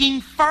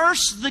seeking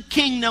first the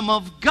kingdom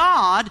of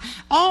God,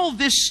 all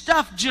this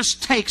stuff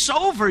just takes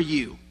over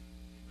you.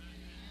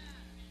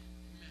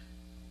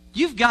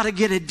 You've got to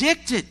get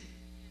addicted.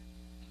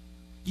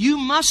 You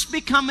must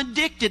become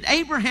addicted.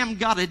 Abraham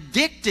got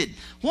addicted.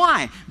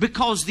 Why?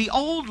 Because the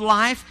old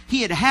life,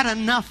 he had had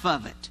enough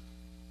of it.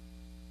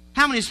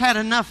 How many's had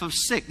enough of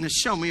sickness?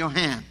 Show me your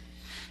hand.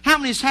 How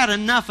many's had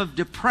enough of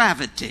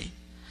depravity?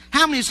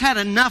 How many's had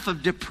enough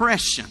of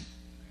depression?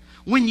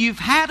 When you've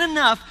had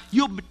enough,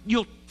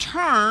 you'll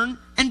turn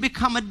and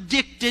become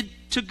addicted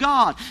to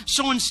God.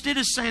 So instead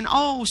of saying,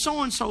 oh,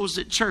 so-and-so's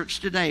at church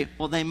today,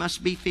 well, they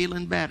must be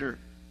feeling better.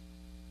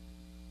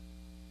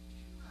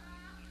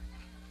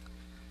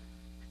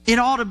 It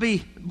ought to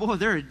be, boy,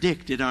 they're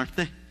addicted, aren't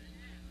they?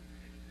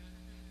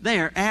 They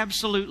are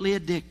absolutely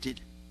addicted.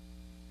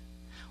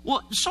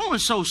 Well,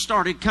 so-and-so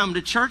started coming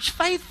to church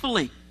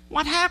faithfully.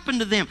 What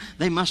happened to them?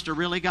 They must have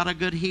really got a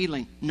good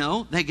healing.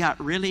 No, they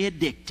got really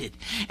addicted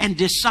and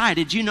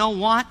decided, you know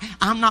what?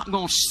 I'm not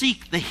going to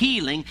seek the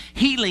healing.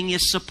 Healing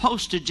is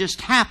supposed to just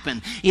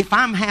happen. If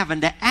I'm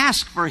having to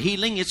ask for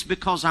healing, it's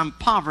because I'm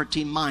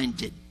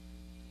poverty-minded.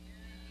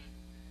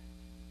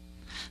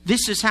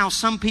 This is how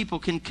some people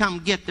can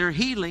come get their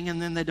healing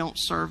and then they don't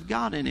serve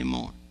God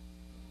anymore.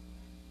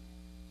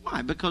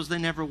 Why? Because they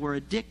never were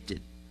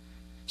addicted.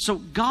 So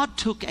God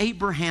took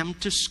Abraham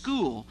to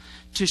school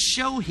to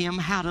show him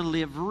how to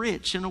live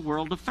rich in a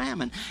world of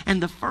famine.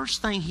 And the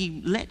first thing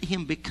He let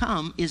him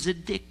become is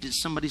addicted.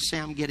 Somebody say,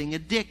 I'm getting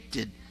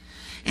addicted.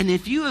 And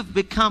if you have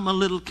become a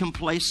little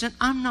complacent,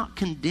 I'm not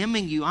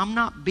condemning you. I'm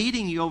not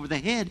beating you over the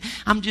head.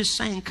 I'm just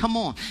saying, come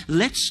on,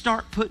 let's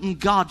start putting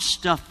God's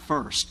stuff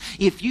first.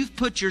 If you've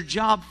put your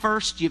job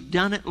first, you've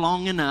done it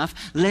long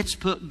enough. Let's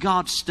put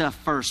God's stuff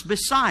first.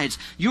 Besides,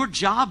 your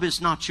job is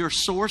not your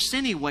source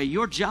anyway.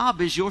 Your job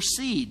is your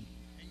seed.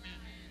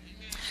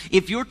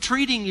 If you're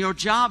treating your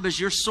job as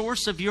your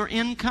source of your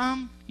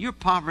income, you're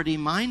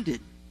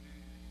poverty-minded.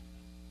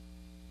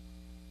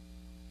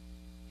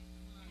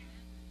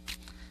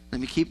 Let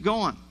me keep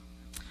going.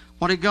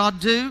 What did God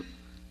do?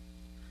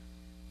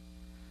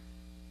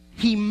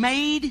 He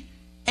made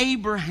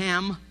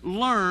Abraham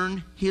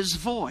learn His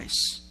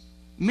voice.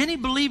 Many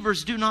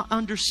believers do not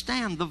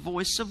understand the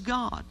voice of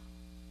God.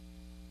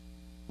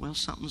 Well,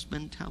 something's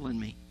been telling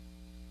me.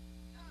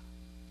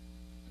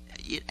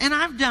 And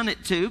I've done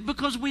it too,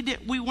 because we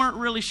weren't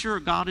really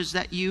sure, God, is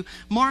that you?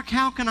 Mark,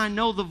 how can I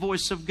know the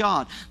voice of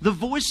God? The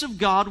voice of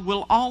God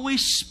will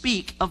always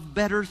speak of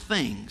better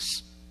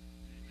things.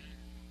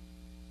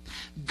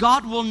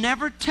 God will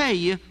never tell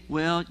you,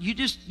 well, you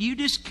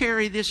just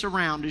carry this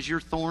around as your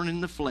thorn in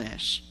the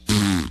flesh.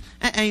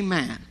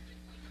 Amen.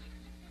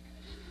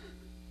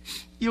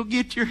 You'll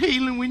get your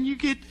healing when you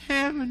get to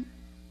heaven.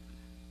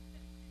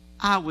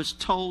 I was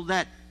told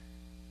that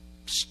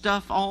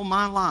stuff all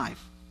my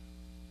life.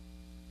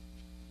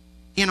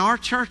 In our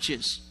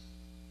churches,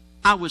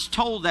 I was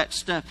told that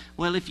stuff.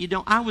 Well, if you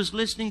don't, I was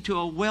listening to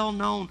a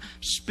well-known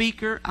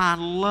speaker. I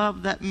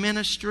love that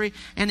ministry.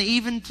 And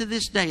even to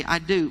this day, I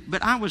do.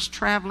 But I was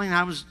traveling.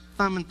 I was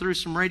thumbing through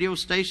some radio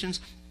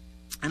stations.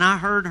 And I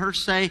heard her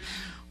say,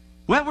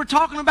 well, we're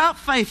talking about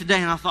faith today.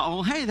 And I thought,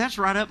 oh, hey, that's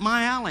right up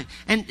my alley.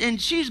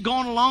 And she's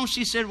going along.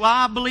 She said, well,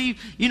 I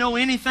believe,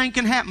 anything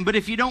can happen. But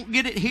if you don't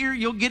get it here,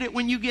 you'll get it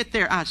when you get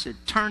there. I said,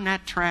 turn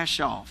that trash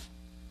off.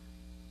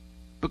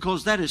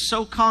 Because that is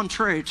so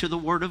contrary to the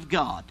Word of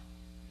God.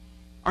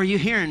 Are you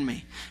hearing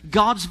me?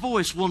 God's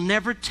voice will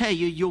never tell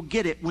you you'll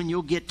get it when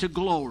you'll get to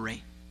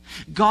glory.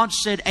 God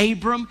said,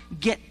 Abram,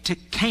 get to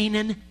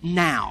Canaan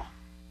now.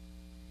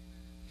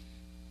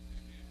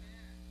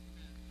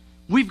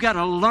 We've got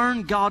to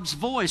learn God's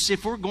voice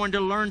if we're going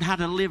to learn how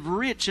to live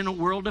rich in a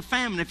world of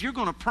famine. If you're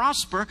going to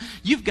prosper,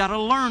 you've got to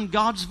learn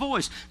God's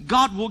voice.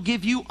 God will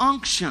give you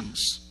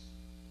unctions.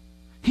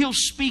 He'll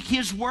speak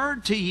His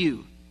word to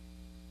you.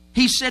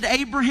 He said,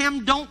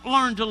 Abraham, don't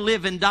learn to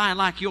live and die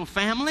like your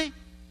family.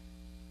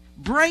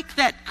 Break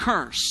that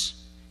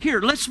curse. Here,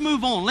 let's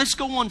move on. Let's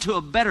go on to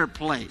a better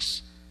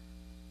place.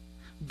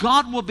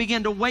 God will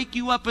begin to wake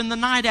you up in the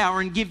night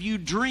hour and give you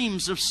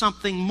dreams of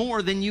something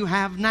more than you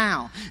have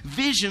now.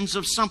 Visions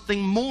of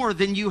something more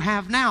than you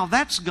have now.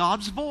 That's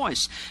God's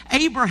voice.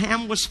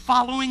 Abraham was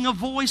following a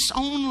voice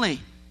only.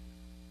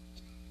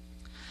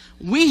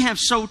 We have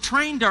so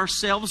trained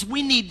ourselves,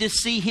 we need to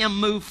see Him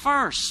move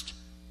first.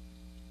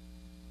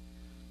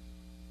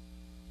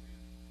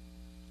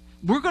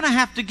 We're going to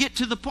have to get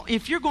to the point,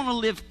 if you're going to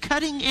live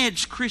cutting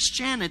edge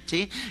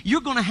Christianity, you're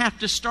going to have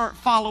to start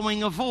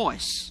following a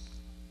voice.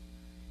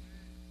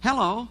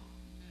 Hello?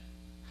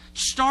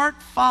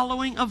 Start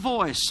following a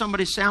voice.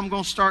 Somebody say, I'm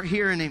going to start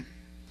hearing Him.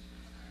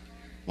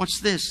 What's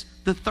this?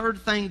 The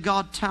third thing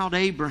God taught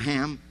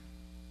Abraham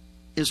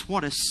is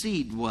what a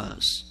seed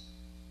was.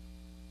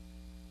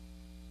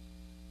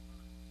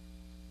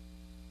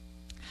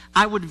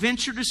 I would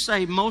venture to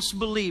say most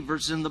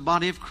believers in the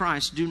body of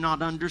Christ do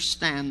not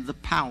understand the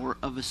power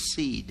of a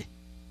seed.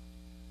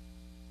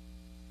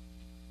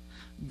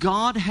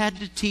 God had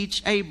to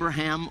teach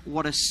Abraham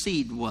what a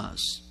seed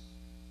was.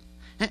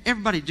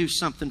 Everybody do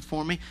something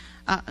for me.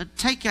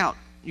 Take out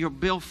your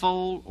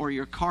billfold or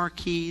your car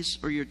keys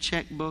or your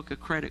checkbook, a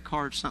credit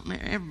card, something.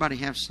 Everybody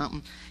have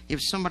something. If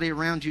somebody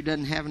around you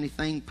doesn't have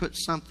anything, put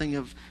something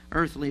of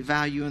earthly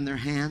value in their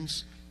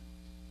hands.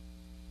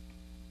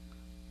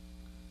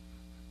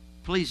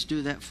 Please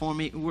do that for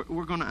me.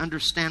 We're going to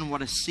understand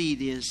what a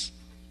seed is.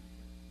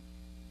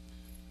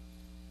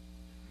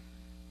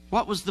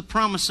 What was the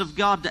promise of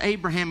God to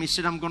Abraham? He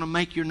said, I'm going to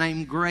make your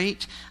name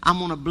great. I'm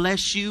going to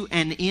bless you,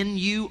 and in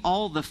you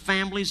all the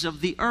families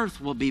of the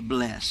earth will be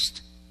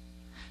blessed.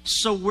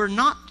 So we're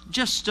not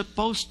just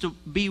supposed to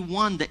be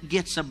one that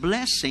gets a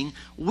blessing.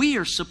 We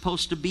are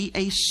supposed to be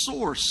a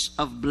source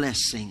of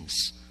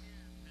blessings.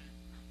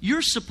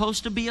 You're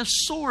supposed to be a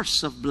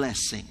source of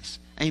blessings.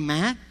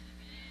 Amen?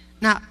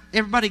 Now,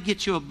 everybody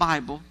get you a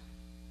Bible.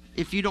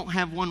 If you don't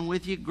have one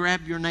with you,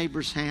 grab your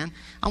neighbor's hand.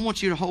 I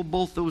want you to hold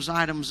both those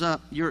items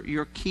up,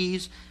 your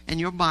keys and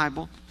your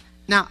Bible.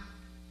 Now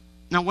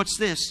what's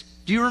this?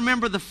 Do you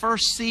remember the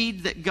first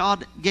seed that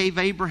God gave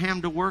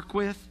Abraham to work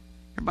with?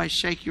 Everybody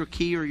shake your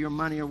key or your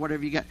money or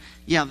whatever you got.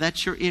 Yeah,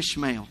 that's your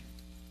Ishmael.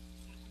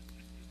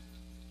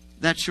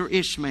 That's your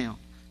Ishmael.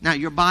 Now,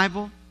 your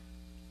Bible,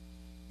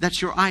 that's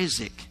your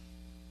Isaac.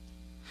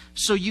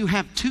 So you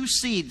have two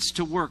seeds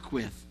to work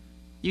with.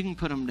 You can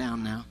put them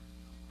down now.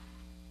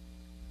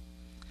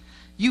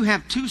 You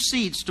have two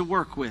seeds to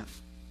work with.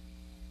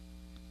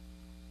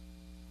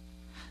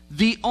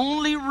 The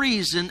only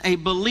reason a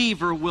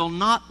believer will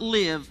not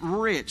live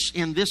rich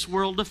in this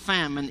world of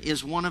famine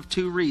is one of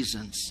two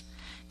reasons.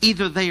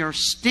 Either they are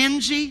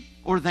stingy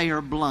or they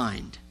are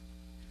blind.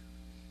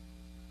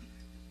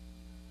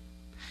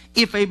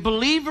 If a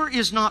believer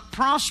is not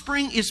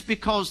prospering, it's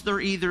because they're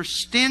either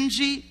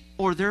stingy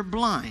or they're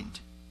blind.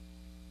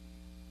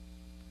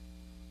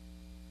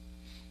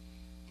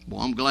 Well,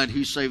 I'm glad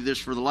he saved this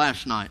for the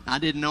last night. I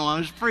didn't know I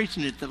was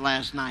preaching it the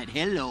last night.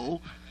 Hello.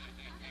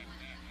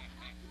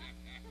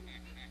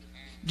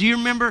 Do you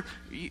remember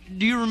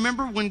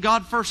when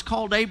God first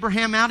called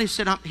Abraham out? He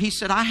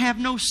said, I have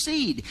no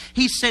seed.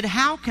 He said,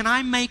 how can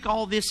I make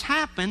all this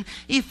happen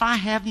if I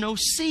have no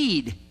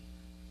seed?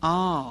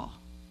 Oh.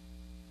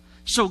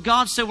 So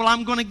God said, well,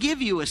 I'm going to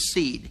give you a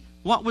seed.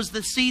 What was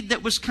the seed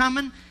that was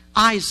coming?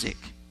 Isaac.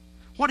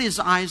 What is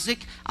Isaac?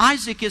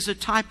 Isaac is a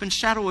type and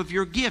shadow of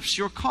your gifts,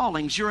 your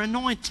callings, your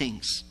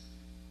anointings.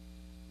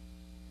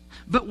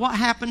 But what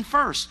happened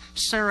first?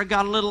 Sarah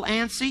got a little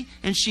antsy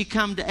and she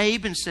come to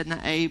Abe and said, now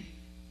Abe,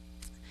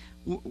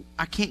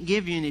 I can't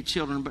give you any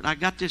children, but I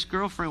got this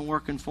girlfriend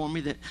working for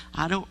me that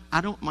I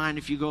don't mind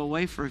if you go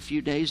away for a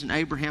few days. And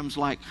Abraham's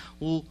like,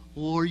 well,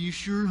 are you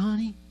sure,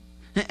 honey?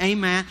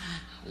 Amen.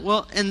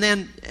 Well, and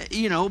then,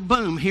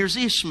 boom, here's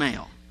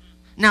Ishmael.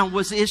 Now,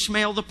 was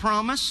Ishmael the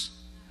promise?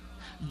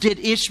 Did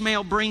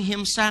Ishmael bring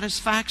him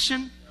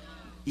satisfaction?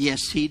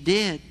 Yes, he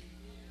did.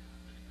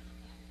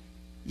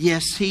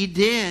 Yes, he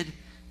did.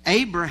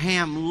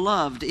 Abraham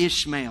loved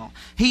Ishmael.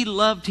 He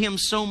loved him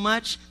so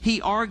much, he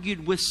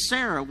argued with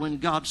Sarah when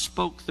God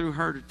spoke through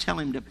her to tell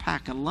him to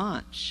pack a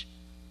lunch.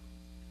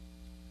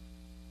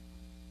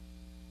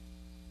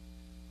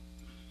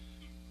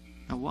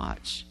 Now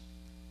watch.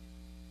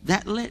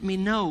 That let me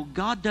know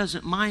God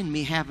doesn't mind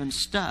me having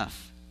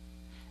stuff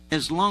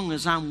as long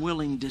as I'm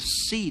willing to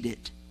seed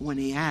it when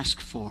He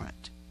asks for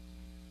it.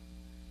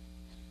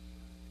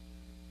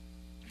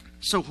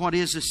 So what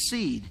is a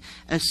seed?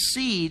 A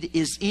seed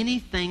is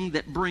anything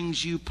that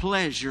brings you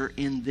pleasure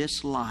in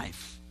this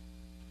life.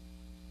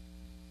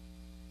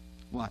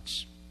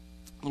 Watch.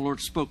 The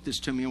Lord spoke this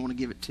to me. I want to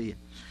give it to you.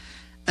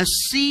 A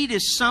seed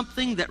is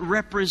something that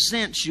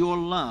represents your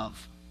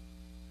love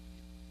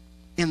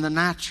in the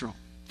natural.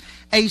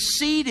 A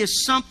seed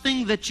is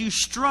something that you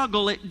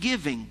struggle at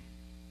giving.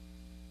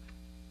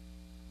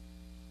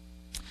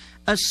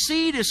 A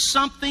seed is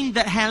something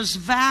that has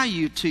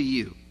value to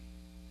you.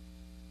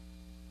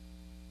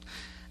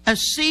 A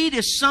seed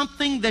is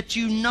something that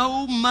you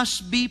know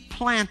must be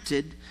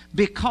planted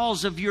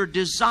because of your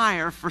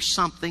desire for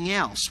something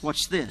else.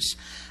 Watch this.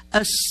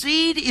 A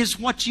seed is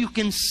what you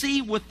can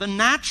see with the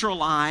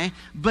natural eye,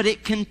 but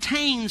it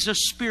contains a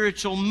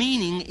spiritual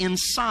meaning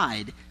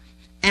inside.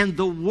 And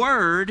the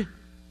Word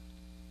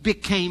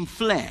became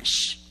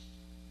flesh.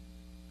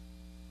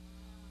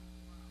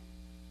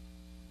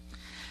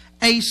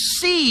 A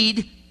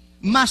seed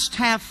must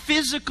have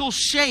physical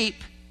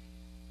shape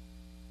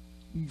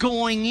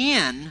going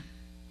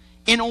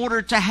in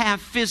order to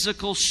have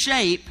physical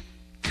shape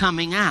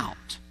coming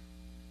out.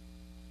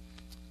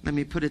 Let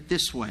me put it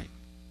this way.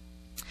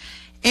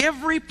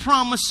 Every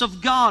promise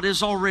of God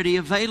is already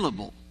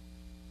available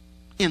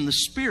in the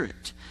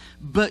Spirit,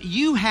 but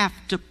you have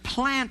to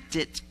plant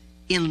it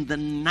in the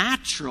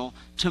natural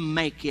to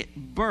make it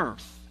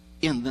birth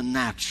in the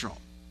natural.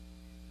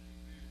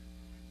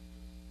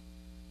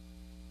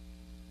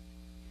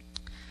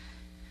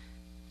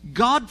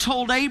 God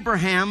told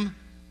Abraham,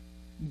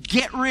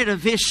 get rid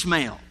of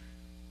Ishmael.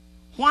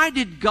 Why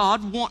did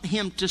God want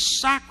him to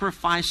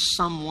sacrifice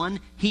someone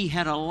he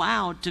had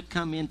allowed to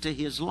come into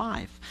his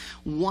life?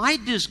 Why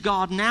does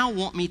God now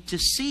want me to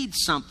seed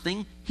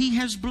something He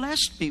has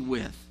blessed me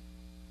with?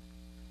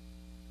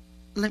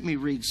 Let me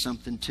read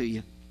something to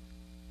you.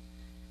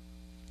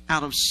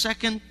 Out of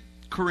 2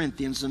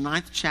 Corinthians, the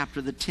 9th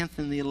chapter, the 10th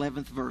and the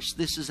 11th verse.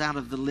 This is out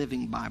of the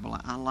Living Bible.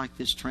 I like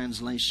this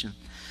translation.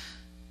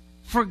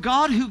 For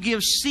God who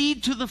gives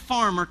seed to the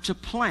farmer to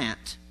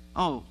plant.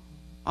 Oh,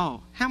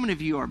 how many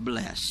of you are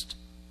blessed?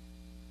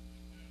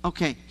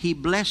 Okay, He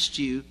blessed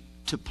you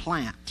to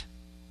plant.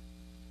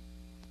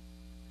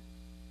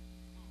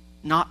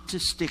 not to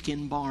stick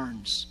in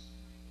barns.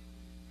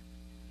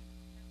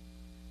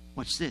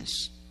 Watch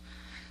this.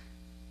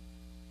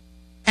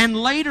 And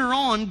later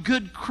on,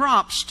 good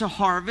crops to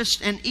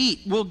harvest and eat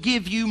will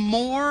give you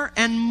more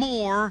and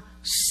more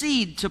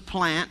seed to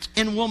plant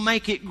and will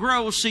make it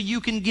grow so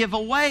you can give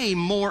away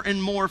more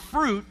and more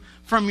fruit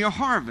from your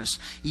harvest.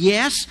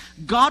 Yes,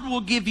 God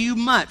will give you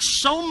much,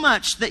 so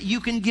much that you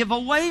can give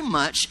away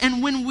much.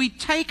 And when we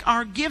take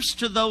our gifts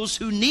to those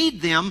who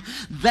need them,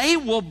 they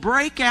will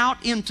break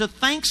out into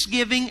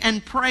thanksgiving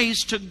and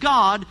praise to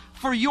God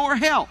for your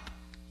help.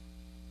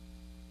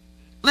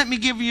 Let me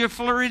give you a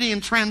Floridian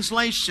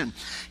translation.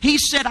 He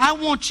said, I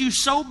want you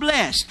so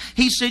blessed.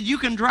 He said, you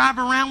can drive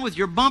around with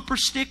your bumper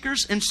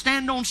stickers and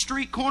stand on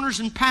street corners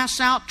and pass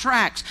out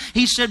tracts.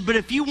 He said, but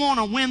if you want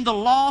to win the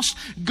lost,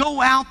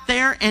 go out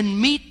there and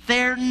meet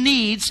their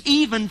needs,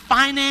 even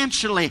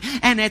financially.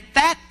 And at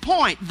that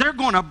point, they're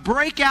going to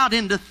break out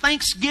into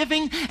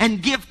thanksgiving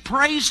and give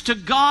praise to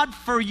God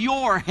for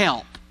your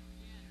help.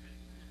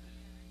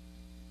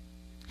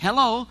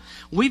 Hello.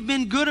 We've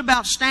been good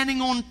about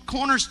standing on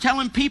corners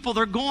telling people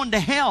they're going to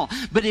hell.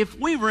 But if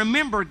we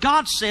remember,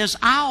 God says,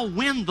 I'll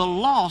win the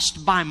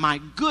lost by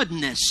my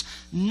goodness,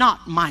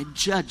 not my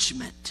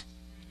judgment.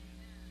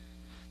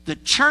 The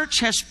church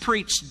has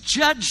preached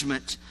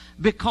judgment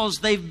because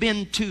they've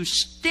been too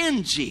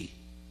stingy.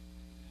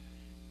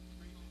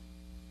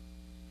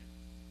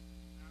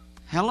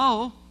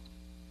 Hello.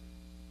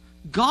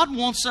 God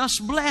wants us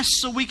blessed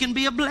so we can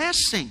be a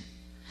blessing.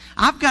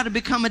 I've got to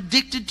become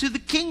addicted to the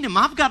kingdom.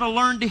 I've got to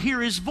learn to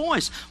hear His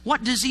voice.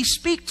 What does He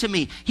speak to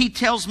me? He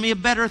tells me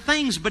of better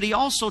things, but He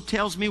also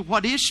tells me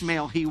what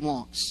Ishmael He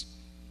wants.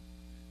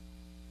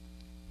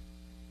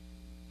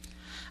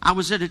 I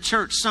was at a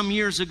church some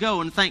years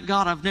ago, and thank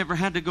God I've never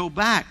had to go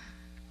back.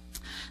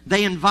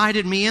 They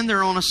invited me in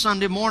there on a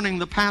Sunday morning.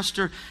 The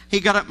pastor, he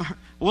got up,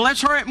 well,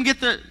 let's hurry up and get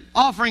the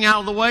offering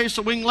out of the way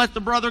so we can let the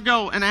brother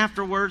go. And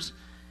afterwards,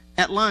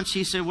 at lunch,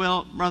 he said,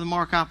 well, Brother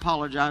Mark, I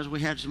apologize. We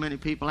had so many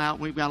people out.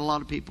 We've got a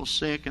lot of people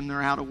sick and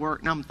they're out of work.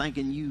 And I'm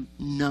thinking, you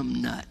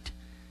numbnut.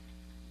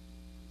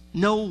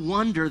 No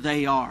wonder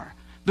they are.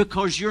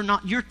 Because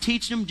you're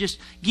teaching them, just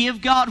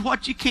give God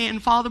what you can.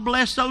 Father,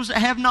 bless those that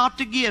have not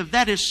to give.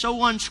 That is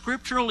so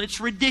unscriptural,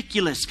 it's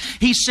ridiculous.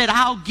 He said,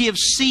 I'll give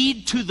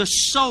seed to the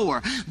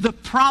sower. The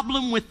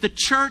problem with the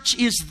church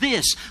is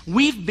this.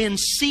 We've been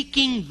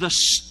seeking the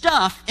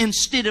stuff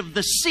instead of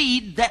the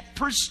seed that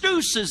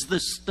produces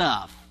the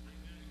stuff.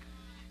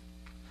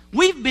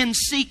 We've been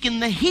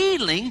seeking the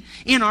healing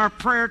in our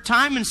prayer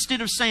time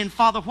instead of saying,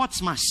 Father, what's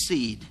my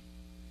seed?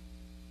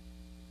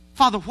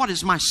 Father, what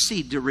is my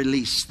seed to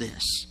release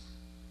this?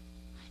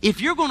 If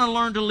you're going to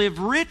learn to live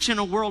rich in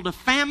a world of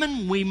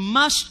famine, we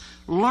must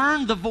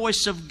learn the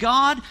voice of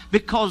God,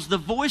 because the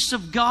voice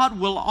of God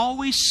will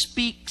always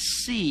speak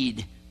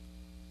seed.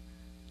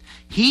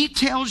 He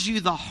tells you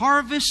the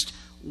harvest,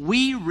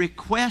 we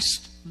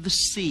request the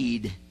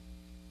seed.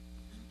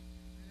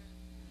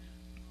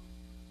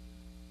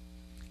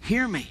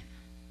 Hear me.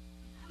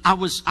 Where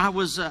was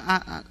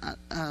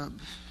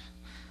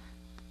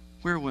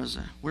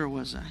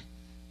I?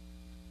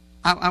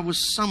 I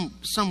was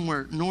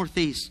somewhere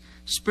northeast.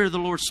 Spirit of the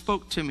Lord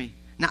spoke to me.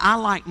 Now, I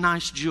like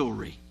nice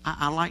jewelry.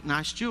 I like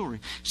nice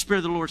jewelry. Spirit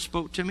of the Lord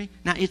spoke to me.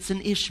 Now, it's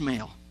an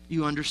Ishmael.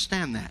 You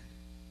understand that?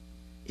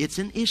 It's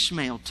an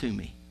Ishmael to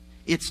me.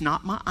 It's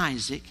not my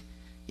Isaac.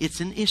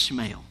 It's an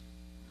Ishmael.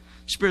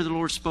 Spirit of the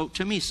Lord spoke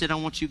to me. He said, I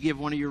want you to give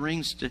one of your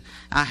rings to...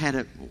 I had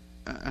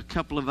a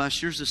couple of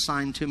ushers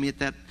assigned to me at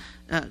that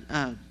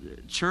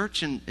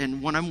church,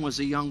 and one of them was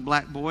a young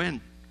black boy,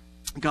 and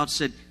God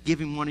said, give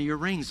him one of your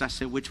rings. I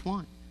said, which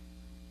one?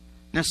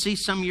 Now see,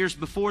 some years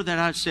before that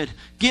I said,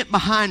 get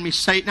behind me,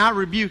 Satan, I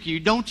rebuke you.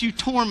 Don't you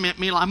torment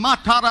me like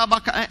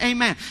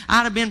amen.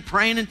 I'd have been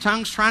praying in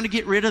tongues trying to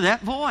get rid of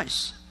that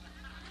voice.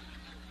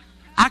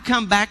 I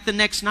come back the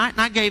next night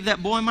and I gave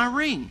that boy my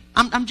ring.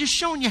 I'm just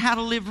showing you how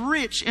to live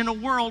rich in a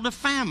world of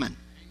famine.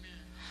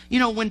 You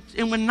know, when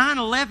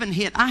 9/11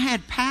 hit, I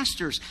had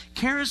pastors,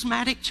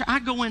 charismatic. I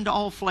go into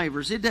all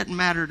flavors. It doesn't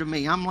matter to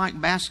me. I'm like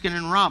Baskin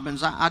and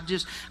Robbins.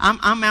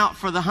 I'm out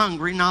for the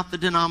hungry, not the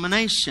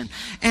denomination.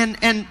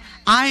 And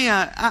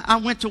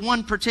I went to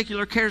one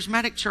particular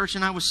charismatic church,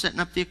 and I was setting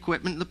up the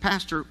equipment. The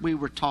pastor, we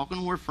were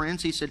talking, we're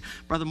friends. He said,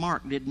 Brother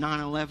Mark, did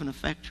 9/11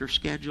 affect your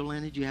schedule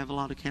any? Do you have a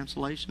lot of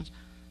cancellations?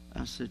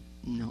 I said,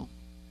 no.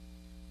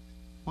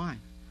 Why?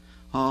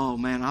 Oh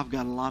man, I've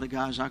got a lot of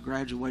guys I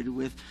graduated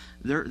with.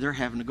 They're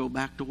having to go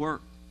back to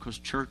work because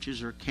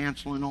churches are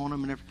canceling on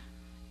them and everything.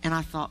 And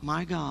I thought,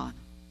 my God,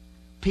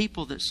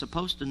 people that's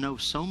supposed to know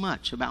so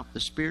much about the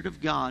Spirit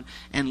of God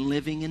and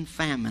living in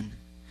famine.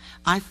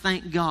 I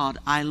thank God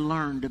I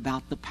learned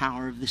about the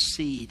power of the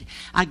seed.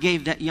 I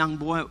gave that young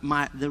boy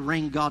the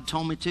ring God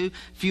told me to. A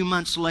few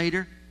months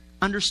later,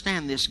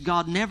 understand this,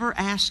 God never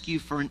asked you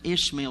for an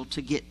Ishmael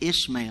to get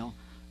Ishmael,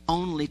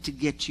 only to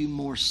get you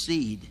more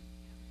seed.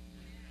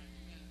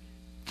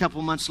 A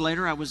couple months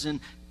later, I was in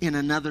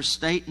another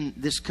state, and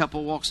this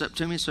couple walks up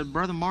to me and said,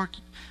 Brother Mark,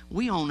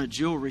 we own a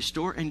jewelry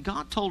store, and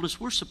God told us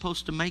we're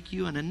supposed to make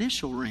you an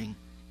initial ring.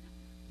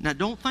 Now,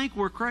 don't think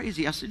we're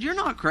crazy. I said, you're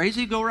not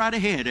crazy. Go right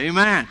ahead.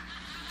 Amen.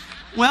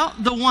 Well,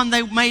 the one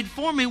they made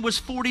for me was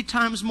 40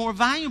 times more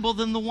valuable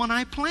than the one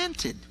I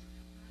planted.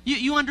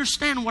 You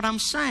understand what I'm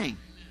saying?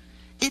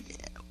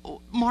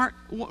 Mark,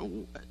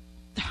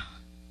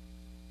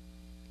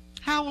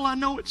 how will I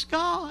know it's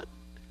God?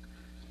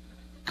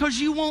 Because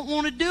you won't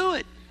want to do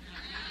it.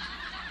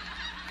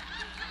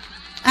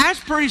 That's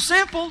pretty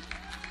simple.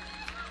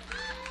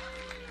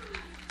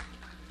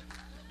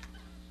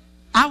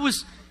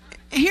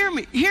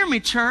 Hear me,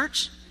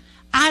 church.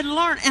 I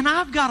learned, and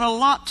I've got a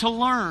lot to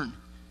learn.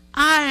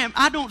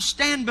 I don't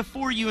stand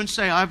before you and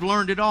say, I've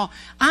learned it all.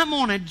 I'm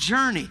on a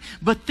journey.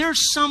 But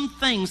there's some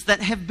things that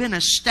have been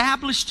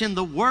established in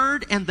the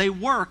Word, and they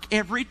work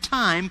every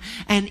time.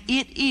 And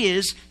it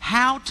is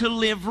how to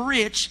live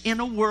rich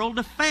in a world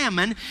of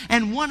famine.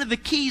 And one of the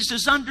keys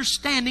is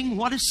understanding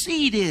what a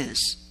seed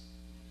is.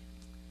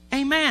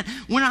 Amen.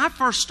 When I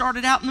first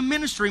started out in the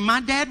ministry, my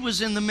dad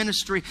was in the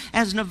ministry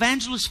as an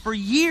evangelist for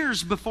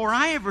years before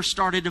I ever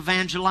started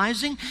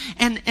evangelizing.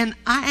 And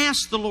I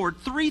asked the Lord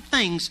 3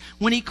 things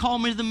when He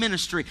called me to the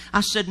ministry. I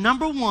said,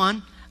 number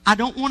 1, I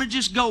don't want to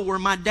just go where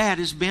my dad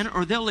has been,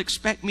 or they'll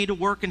expect me to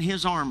work in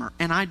his armor,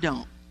 and I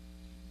don't.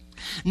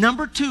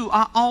 Number 2,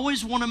 I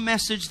always want a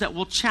message that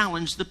will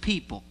challenge the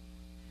people,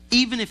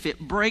 even if it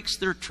breaks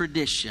their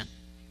tradition.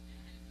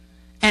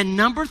 And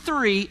number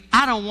 3,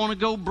 I don't want to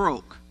go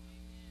broke.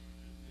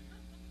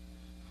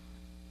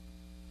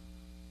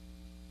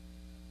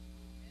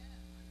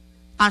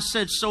 I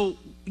said, so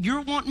you're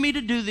wanting me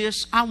to do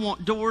this. I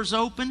want doors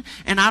open,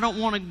 and I don't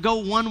want to go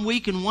one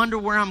week and wonder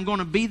where I'm going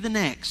to be the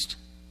next.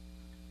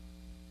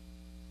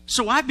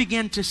 So I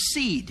began to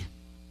seed.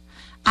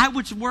 I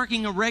was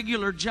working a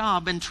regular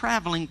job and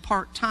traveling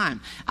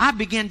part-time. I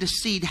began to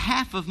seed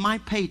half of my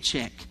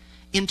paycheck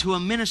into a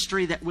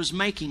ministry that was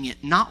making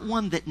it, not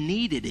one that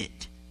needed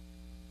it.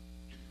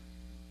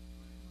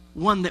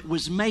 One that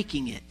was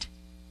making it.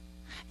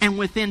 And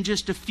within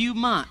just a few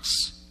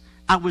months,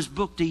 I was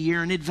booked a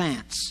year in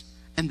advance,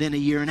 and then a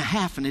year and a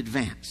half in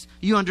advance.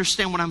 You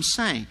understand what I'm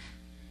saying?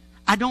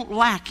 I don't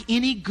lack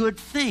any good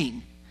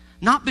thing.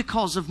 Not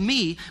because of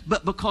me,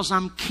 but because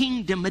I'm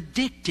kingdom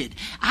addicted.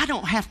 I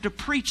don't have to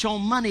preach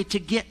on money to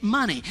get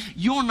money.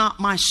 You're not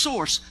my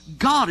source.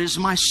 God is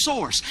my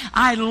source.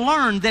 I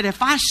learned that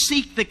if I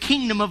seek the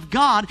kingdom of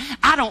God,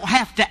 I don't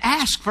have to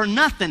ask for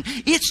nothing.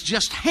 It's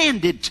just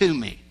handed to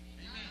me.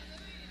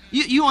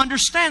 You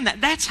understand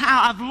that? That's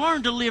how I've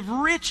learned to live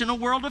rich in a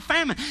world of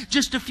famine.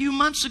 Just a few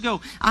months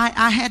ago,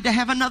 I had to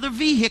have another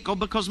vehicle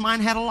because mine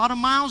had a lot of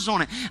miles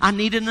on it. I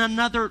needed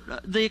another.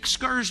 The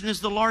Excursion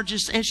is the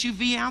largest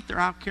SUV out there.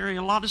 I'll carry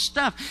a lot of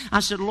stuff. I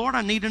said, Lord,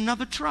 I need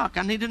another truck.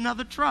 I need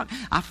another truck.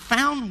 I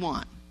found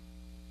one.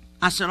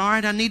 I said, all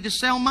right, I need to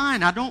sell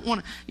mine. I don't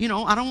want to,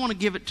 I don't want to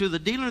give it to the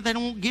dealer. They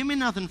don't give me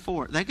nothing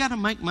for it. They got to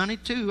make money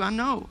too. I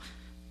know.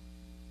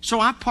 So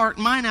I parked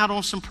mine out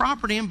on some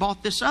property and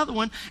bought this other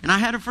one, and I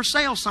had a for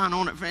sale sign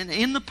on it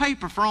in the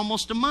paper for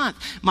almost a month.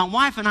 My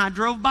wife and I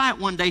drove by it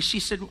one day. She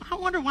said, I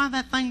wonder why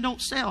that thing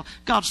don't sell.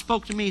 God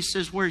spoke to me. He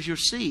says, where's your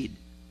seed?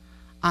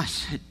 I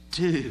said,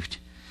 dude.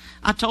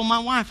 I told my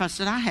wife, I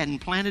said, I hadn't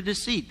planted a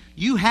seed.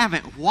 You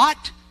haven't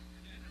what?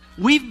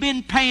 We've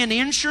been paying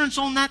insurance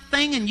on that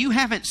thing and you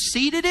haven't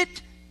seeded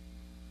it?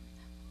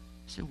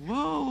 I said,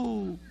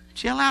 whoa,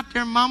 chill out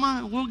there,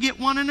 mama. We'll get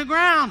one in the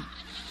ground.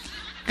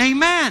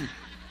 Amen.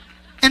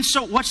 And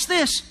so what's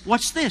this?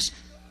 What's this?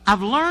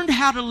 I've learned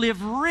how to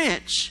live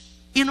rich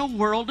in a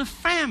world of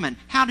famine.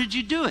 How did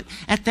you do it?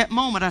 At that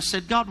moment I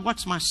said, God,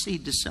 what's my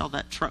seed to sell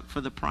that truck for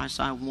the price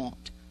I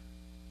want?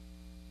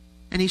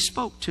 And He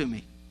spoke to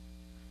me.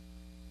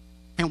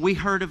 And we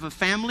heard of a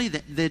family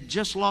that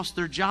just lost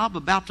their job,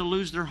 about to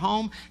lose their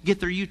home, get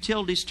their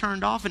utilities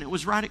turned off, and it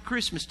was right at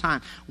Christmas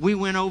time. We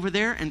went over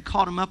there and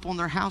caught them up on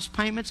their house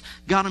payments,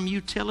 got them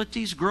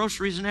utilities,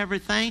 groceries and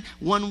everything.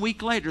 1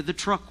 week later, the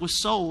truck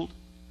was sold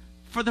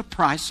for the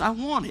price I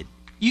wanted.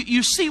 Do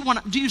you see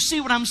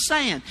what I'm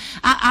saying?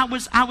 I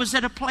was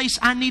at a place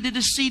I needed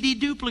a CD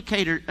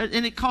duplicator,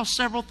 and it cost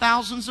several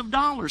thousands of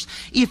dollars.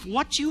 If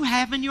what you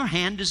have in your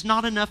hand is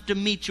not enough to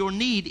meet your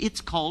need,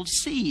 it's called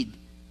seed.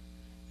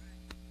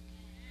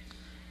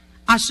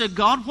 I said,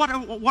 God, what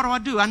do I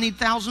do? I need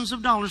thousands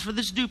of dollars for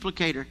this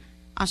duplicator.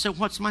 I said,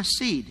 what's my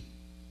seed?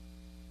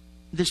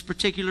 This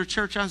particular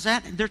church I was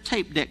at, their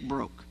tape deck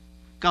broke.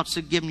 God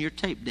said, give them your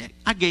tape deck.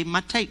 I gave him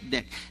my tape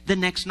deck. The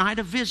next night,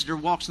 a visitor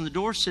walks in the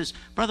door, says,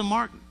 Brother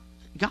Mark,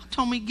 God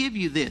told me to give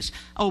you this.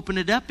 Open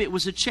it up. It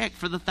was a check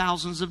for the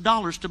thousands of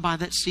dollars to buy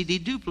that CD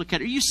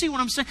duplicator. You see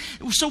what I'm saying?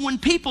 So when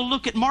people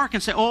look at Mark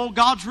and say, oh,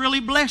 God's really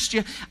blessed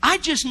you, I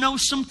just know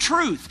some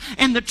truth.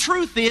 And the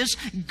truth is,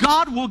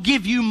 God will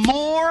give you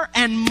more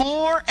and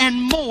more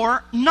and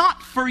more,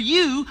 not for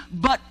you,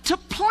 but to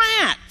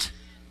plant.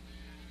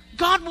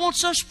 God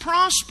wants us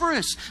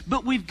prosperous,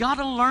 but we've got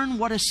to learn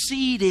what a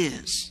seed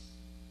is.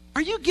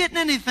 Are you getting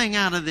anything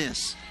out of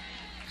this?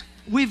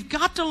 We've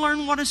got to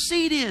learn what a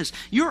seed is.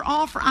 Your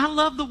offer, I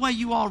love the way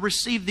you all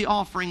receive the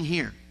offering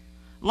here.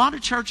 A lot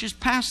of churches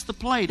pass the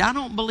plate. I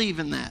don't believe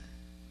in that.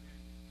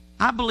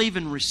 I believe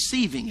in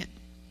receiving it.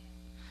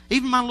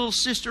 Even my little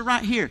sister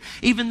right here,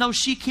 even though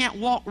she can't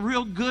walk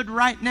real good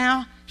right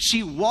now,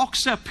 she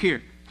walks up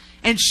here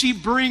and she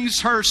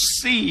brings her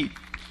seed.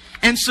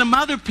 And some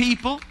other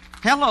people,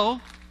 hello,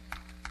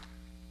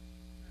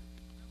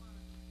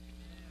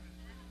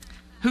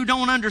 who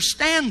don't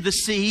understand the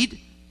seed.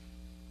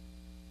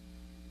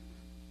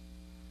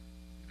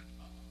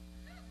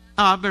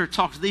 Oh, I better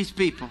talk to these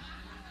people.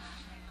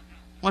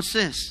 What's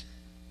this?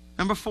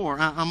 Number 4.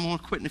 I'm going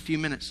to quit in a few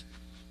minutes.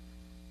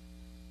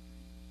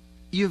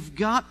 You've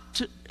got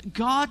to...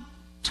 God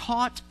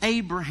taught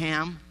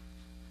Abraham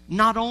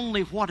not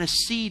only what a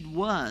seed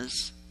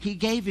was, He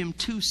gave him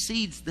 2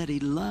 seeds that he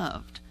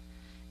loved.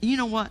 You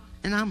know what?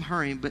 And I'm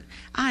hurrying, but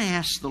I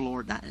asked the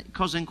Lord,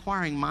 because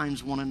inquiring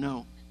minds want to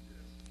know.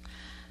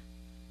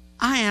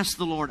 I asked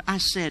the Lord, I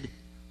said,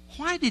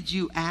 why did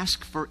you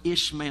ask for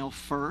Ishmael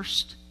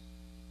first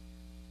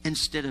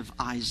instead of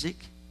Isaac?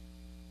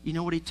 You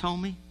know what He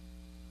told me?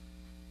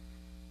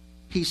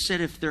 He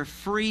said, if they're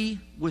free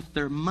with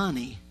their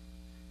money,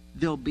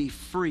 they'll be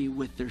free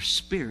with their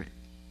spirit.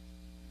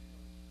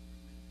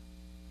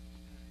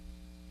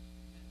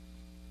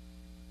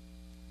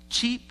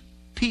 Cheap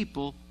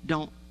people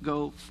don't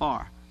go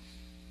far.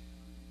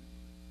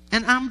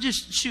 And I'm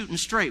just shooting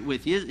straight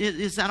with you.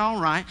 Is that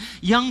all right?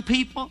 Young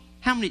people,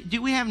 how many?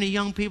 Do we have any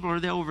young people, or are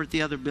they over at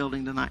the other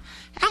building tonight?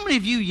 How many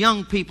of you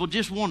young people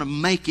just want to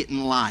make it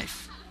in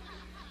life?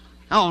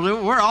 Oh,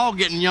 we're all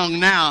getting young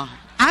now.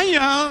 I'm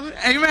young.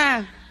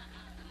 Amen.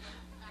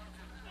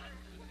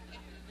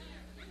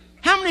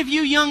 How many of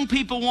you young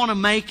people want to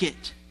make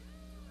it?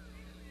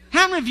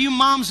 How many of you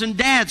moms and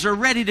dads are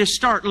ready to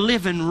start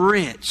living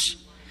rich?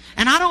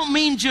 And I don't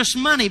mean just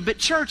money, but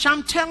church,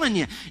 I'm telling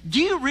you,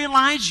 do you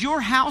realize your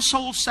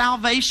household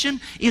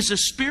salvation is a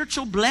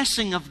spiritual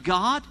blessing of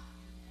God?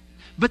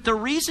 But the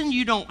reason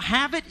you don't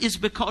have it is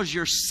because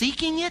you're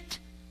seeking it.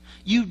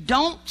 You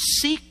don't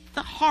seek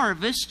the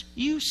harvest,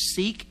 you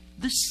seek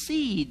the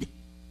seed.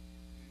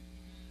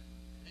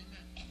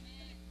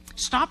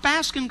 Stop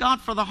asking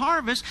God for the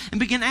harvest and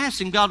begin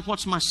asking God,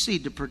 what's my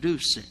seed to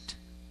produce it?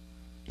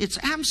 It's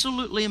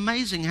absolutely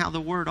amazing how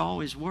the Word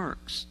always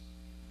works.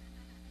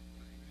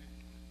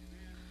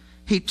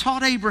 He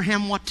taught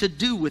Abraham what to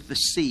do with the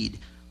seed.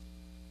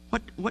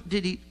 What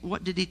did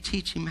he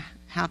teach him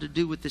how to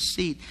do with the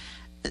seed?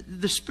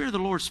 The Spirit of the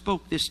Lord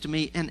spoke this to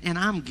me, and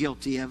I'm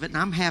guilty of it, and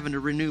I'm having to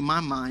renew my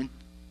mind.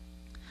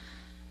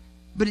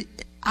 But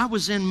I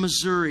was in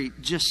Missouri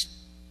just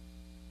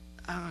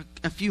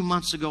a few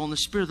months ago, and the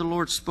Spirit of the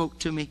Lord spoke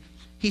to me.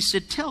 He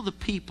said, tell the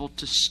people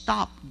to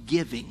stop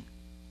giving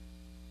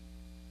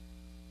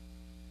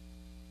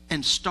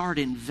and start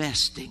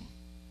investing.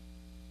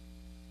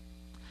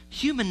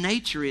 Human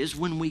nature is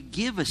when we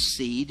give a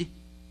seed,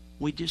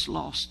 we just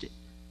lost it.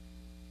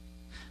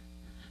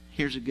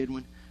 Here's a good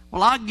one.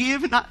 Well, I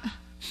give and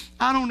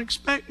I don't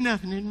expect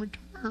nothing in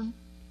return.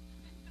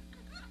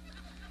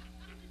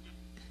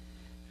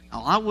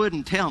 Oh, I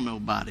wouldn't tell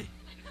nobody.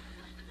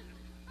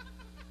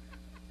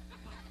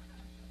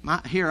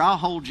 Here, I'll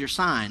hold your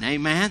sign.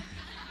 Amen?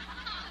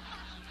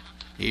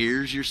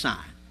 Here's your sign.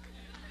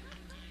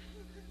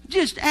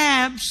 Just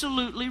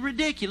absolutely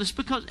ridiculous.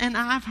 Because, and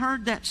I've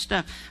heard that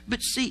stuff.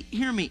 But see,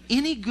 hear me.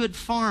 Any good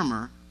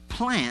farmer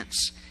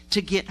plants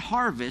to get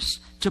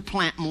harvest to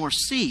plant more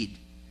seed.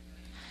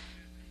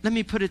 Let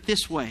me put it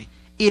this way.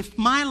 If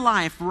my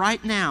life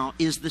right now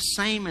is the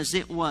same as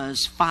it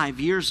was 5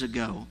 years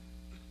ago,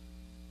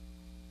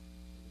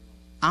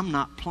 I'm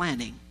not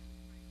planting.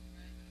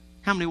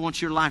 How many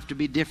want your life to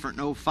be different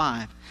in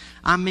 05?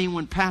 I mean,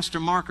 when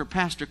Pastor Mark or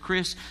Pastor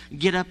Chris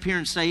get up here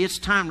and say, it's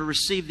time to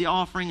receive the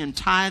offering and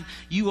tithe,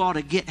 you ought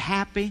to get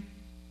happy.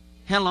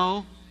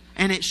 Hello?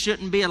 And it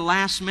shouldn't be a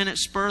last-minute,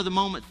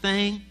 spur-of-the-moment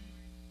thing.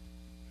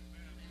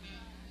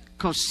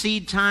 Because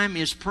seed time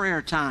is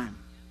prayer time.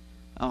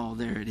 Oh,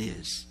 there it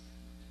is.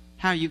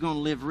 How are you going to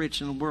live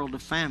rich in a world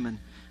of famine?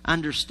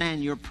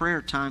 Understand your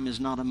prayer time is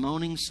not a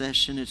moaning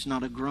session. It's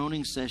not a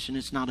groaning session.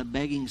 It's not a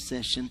begging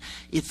session.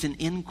 It's an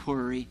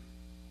inquiry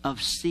of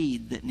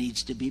seed that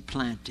needs to be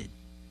planted.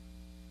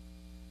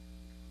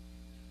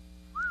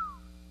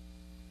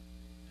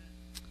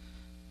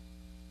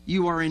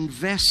 You are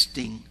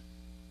investing.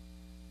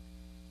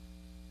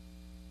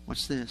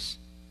 What's this?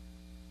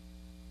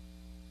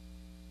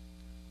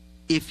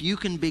 If you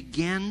can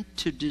begin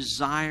to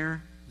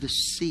desire the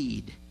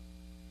seed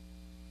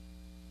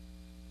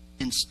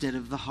instead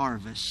of the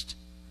harvest,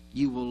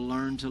 you will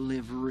learn to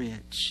live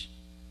rich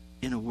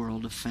in a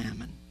world of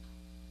famine.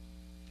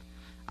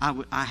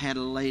 I had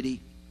a lady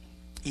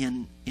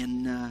in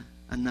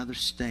another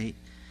state.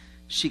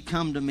 She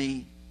come to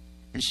me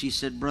and she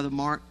said, Brother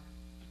Mark,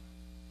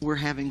 we're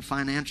having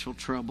financial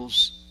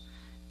troubles,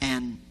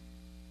 and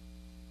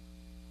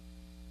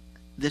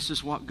this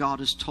is what God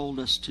has told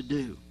us to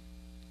do.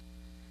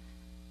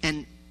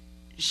 And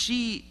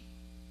she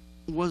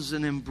was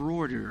an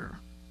embroiderer.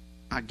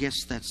 I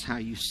guess that's how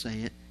you say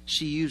it.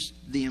 She used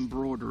the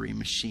embroidery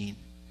machine,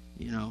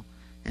 you know.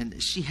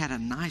 And she had a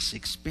nice,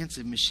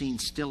 expensive machine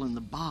still in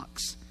the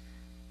box.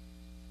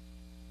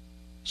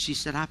 She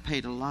said, I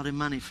paid a lot of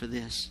money for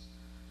this.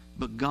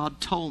 But God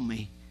told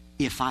me,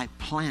 if I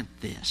plant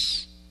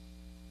this.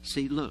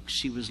 See, look,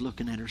 she was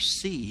looking at her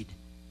seed.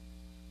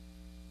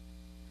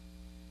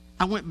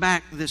 I went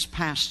back this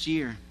past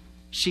year.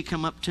 She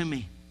come up to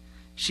me.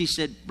 She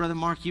said, Brother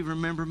Mark, you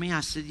remember me?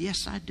 I said,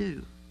 yes, I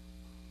do.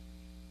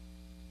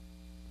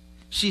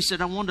 She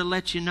said, I wanted to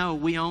let you know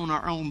we own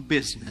our own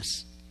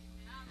business.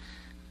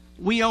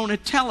 We own a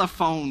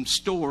telephone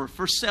store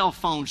for cell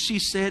phones. She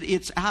said,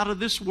 it's out of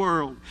this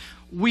world.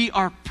 We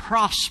are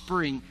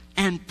prospering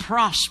and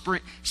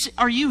prospering. See,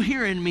 are you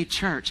hearing me,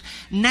 church?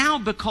 Now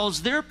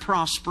because they're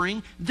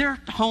prospering, their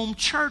home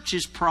church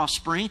is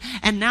prospering.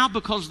 And now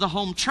because the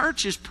home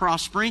church is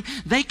prospering,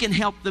 they can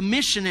help the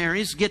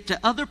missionaries get to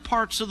other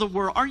parts of the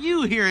world. Are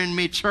you hearing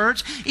me,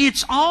 church?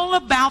 It's all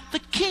about the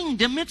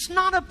kingdom. It's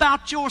not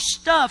about your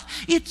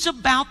stuff. It's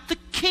about the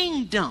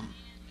kingdom.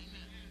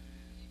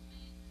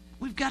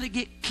 We've got to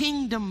get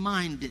kingdom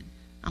minded.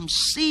 I'm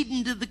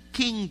seeding to the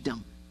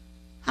kingdom.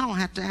 I don't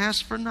have to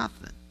ask for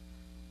nothing.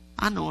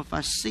 I know if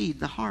I seed,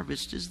 the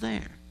harvest is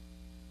there.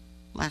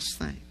 Last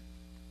thing.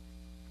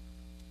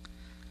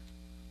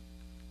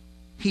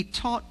 He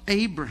taught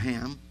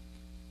Abraham.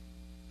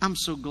 I'm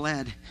so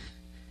glad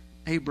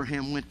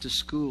Abraham went to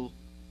school.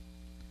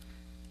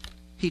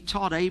 He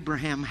taught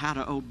Abraham how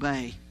to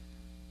obey.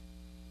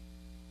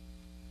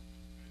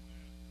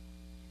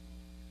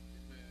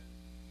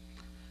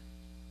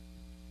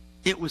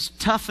 It was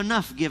tough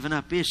enough giving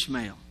up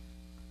Ishmael.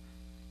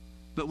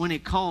 But when he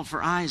called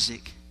for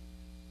Isaac,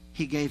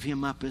 he gave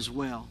him up as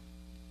well.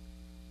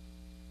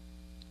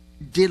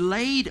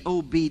 Delayed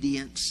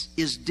obedience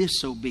is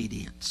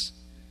disobedience.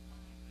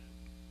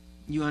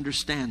 You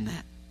understand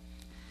that?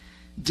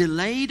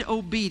 Delayed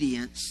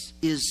obedience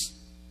is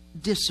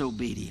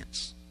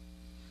disobedience.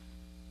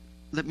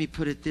 Let me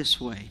put it this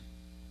way.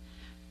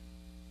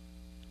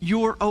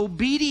 Your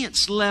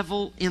obedience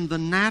level in the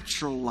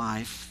natural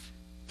life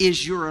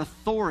is your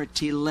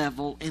authority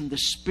level in the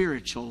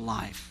spiritual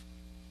life.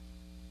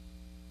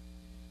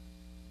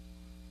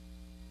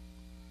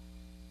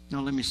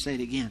 Now let me say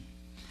it again.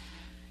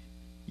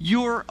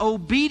 Your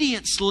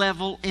obedience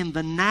level in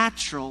the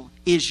natural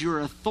is your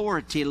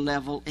authority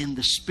level in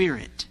the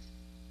spirit.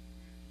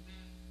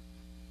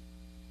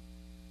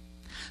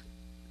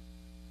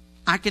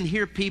 I can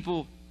hear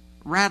people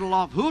rattle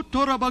off, oh,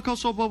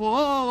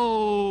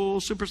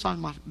 supersize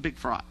my big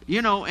fry.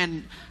 You know,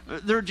 and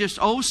they're just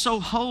oh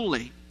so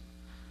holy.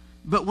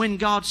 But when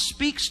God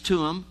speaks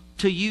to them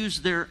to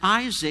use their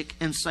Isaac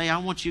and say, I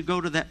want you to go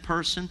to that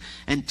person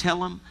and tell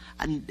them,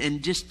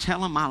 and just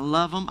tell them I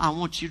love them. I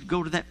want you to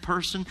go to that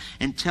person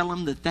and tell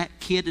them that that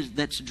kid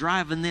that's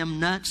driving them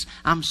nuts,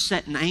 I'm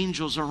setting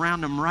angels around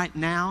them right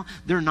now.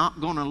 They're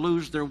not going to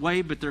lose their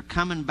way, but they're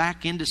coming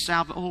back into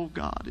salvation. Oh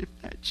God, if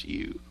that's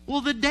you. Well,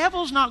 the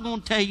devil's not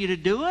going to tell you to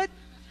do it.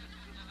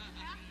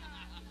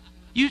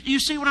 You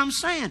see what I'm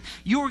saying?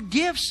 Your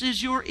gifts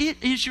is your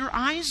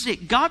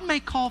Isaac. God may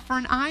call for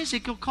an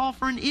Isaac. He'll call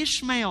for an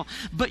Ishmael.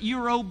 But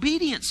your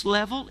obedience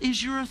level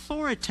is your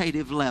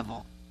authoritative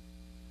level.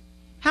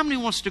 How many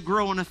wants to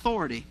grow in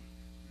authority?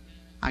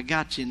 I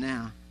got you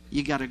now.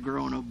 You got to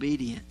grow in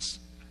obedience.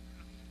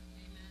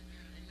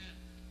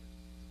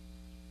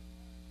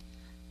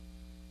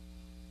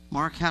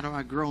 Mark, how do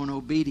I grow in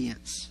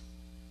obedience?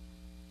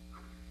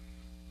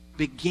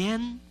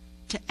 Begin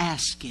to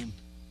ask Him,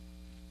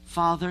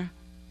 Father,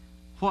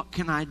 what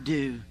can I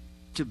do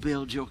to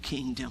build your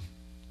kingdom?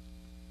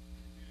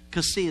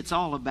 Because see, it's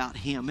all about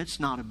Him. It's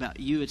not about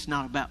you. It's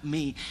not about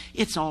me.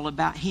 It's all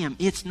about Him.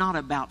 It's not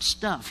about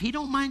stuff. He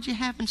don't mind you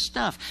having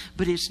stuff,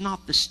 but it's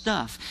not the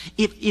stuff.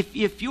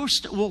 If you're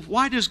well,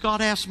 why does God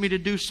ask me to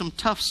do some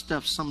tough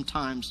stuff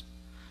sometimes?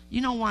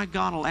 You know why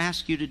God will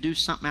ask you to do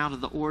something out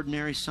of the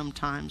ordinary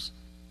sometimes?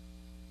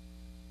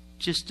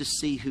 Just to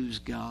see who's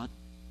God.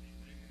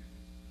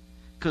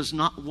 Because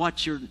not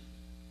what you're,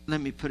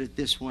 let me put it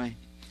this way.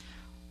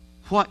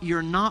 What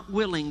you're not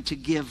willing to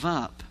give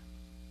up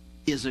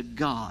is a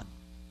God.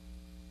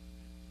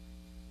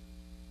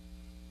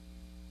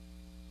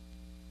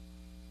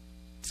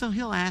 So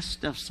He'll ask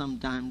stuff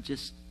sometime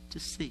just to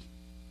see.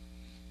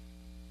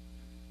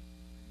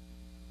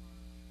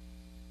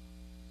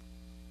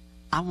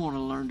 I want to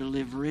learn to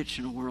live rich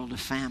in a world of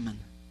famine.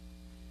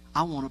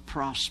 I want to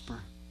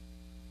prosper.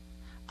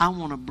 I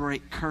want to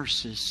break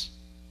curses.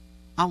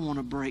 I want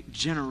to break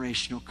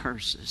generational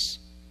curses.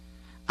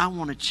 I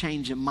want to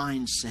change a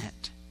mindset.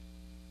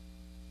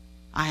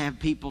 I have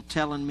people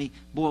telling me,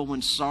 boy,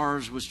 when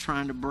SARS was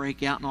trying to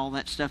break out and all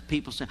that stuff,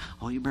 people say,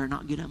 oh, you better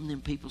not get up in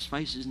them people's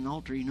faces in the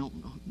altar. You know,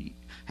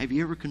 have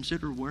you ever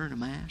considered wearing a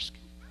mask?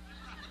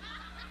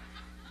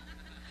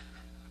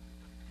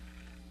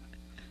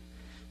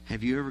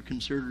 Have you ever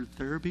considered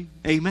therapy?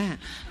 Amen.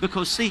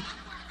 Because see,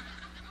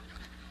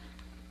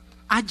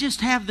 I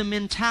just have the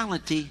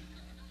mentality,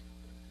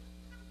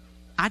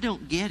 I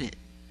don't get it.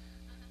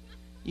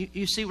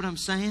 You see what I'm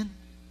saying?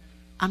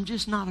 I'm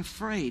just not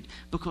afraid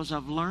because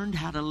I've learned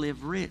how to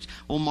live rich.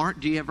 Well, Mark,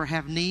 do you ever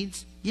have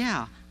needs?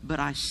 Yeah, but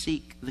I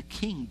seek the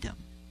kingdom.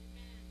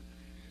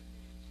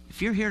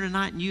 If you're here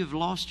tonight and you have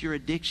lost your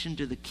addiction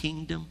to the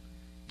kingdom,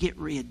 Get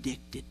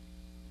re-addicted.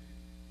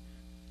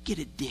 Get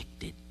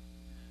addicted.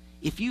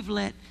 If you've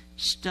let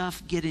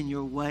stuff get in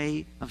your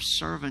way of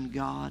serving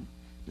God,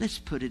 let's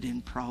put it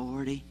in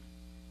priority.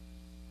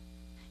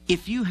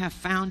 If you have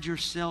found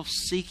yourself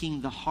seeking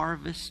the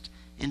harvest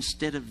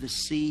instead of the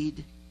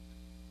seed,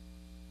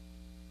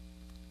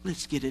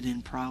 let's get it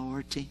in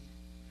priority.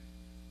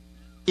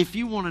 If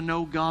you want to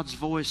know God's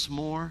voice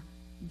more,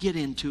 get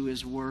into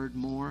His Word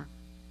more.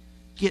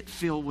 Get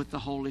filled with the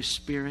Holy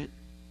Spirit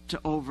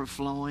to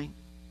overflowing.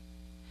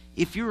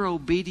 If your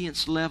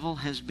obedience level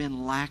has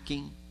been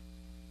lacking,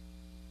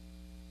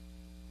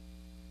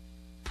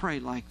 pray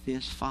like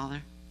this: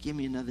 Father, give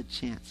me another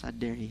chance. I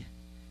dare you.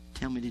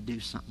 Tell me to do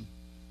something.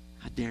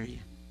 I dare you.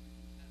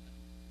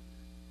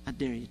 I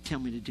dare you. Tell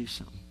me to do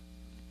something.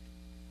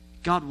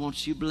 God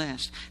wants you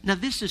blessed. Now,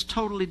 this is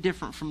totally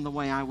different from the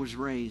way I was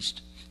raised.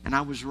 And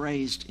I was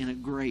raised in a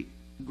great,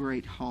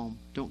 great home.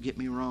 Don't get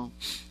me wrong.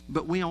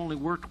 But we only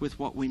worked with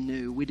what we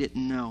knew. We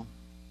didn't know.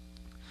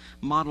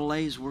 Model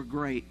A's were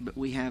great, but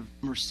we have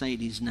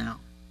Mercedes now.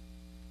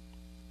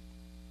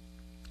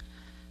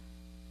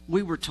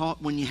 We were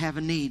taught when you have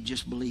a need,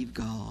 just believe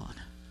God.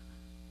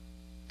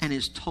 And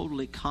it's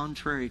totally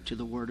contrary to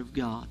the Word of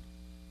God.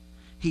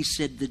 He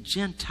said the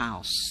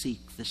Gentiles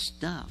seek the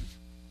stuff,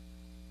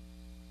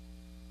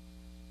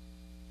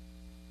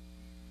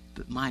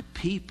 but my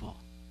people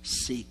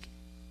seek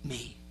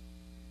me.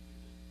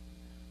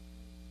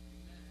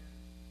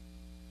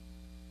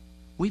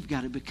 We've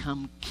got to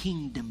become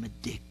kingdom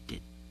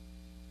addicted.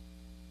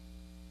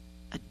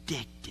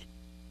 Addicted.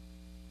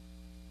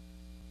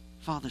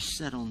 Father,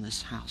 sit on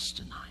this house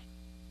tonight.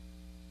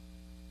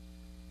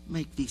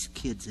 Make these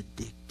kids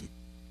addicted.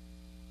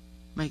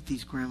 Make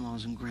these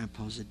grandmas and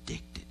grandpas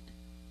addicted.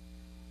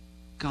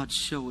 God,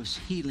 show us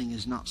healing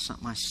is not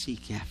something I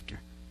seek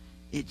after.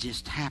 It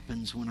just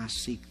happens when I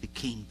seek the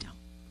kingdom.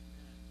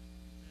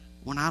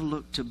 When I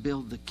look to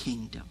build the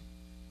kingdom.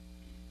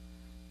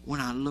 When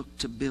I look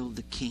to build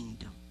the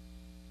kingdom.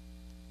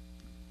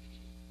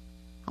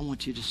 I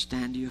want you to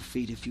stand to your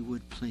feet if you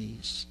would,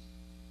 please.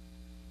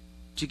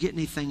 Did you get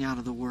anything out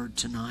of the Word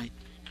tonight?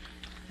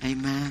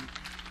 Amen.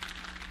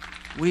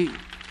 We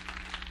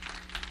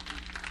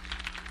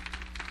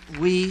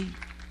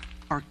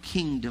are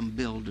kingdom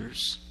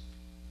builders.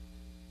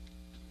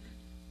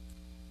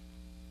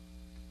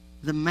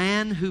 The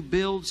man who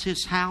builds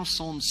his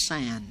house on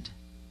sand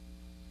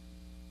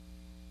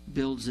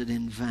builds it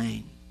in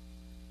vain.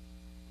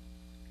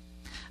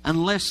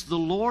 Unless the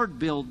Lord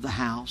build the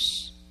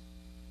house,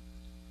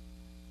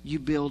 you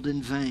build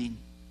in vain.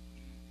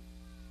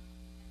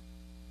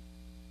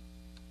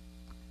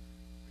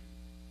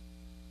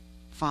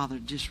 Father,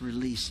 just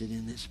release it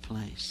in this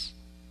place.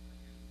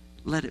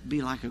 Let it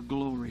be like a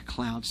glory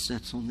cloud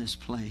sets on this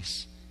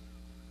place.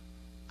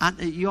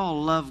 You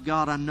all love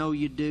God. I know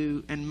you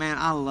do. And man,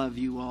 I love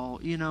you all.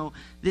 You know,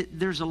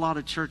 there's a lot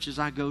of churches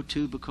I go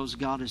to because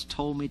God has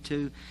told me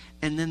to.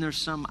 And then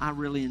there's some I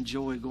really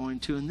enjoy going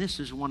to. And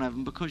this is one of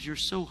them because you're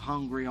so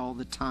hungry all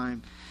the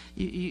time.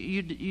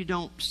 You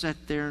don't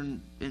sit there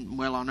and,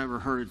 well, I never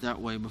heard it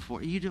that way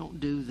before. You don't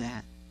do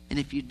that. And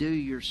if you do,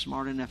 you're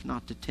smart enough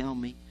not to tell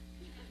me.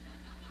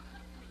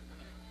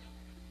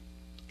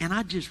 And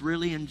I just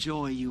really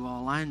enjoy you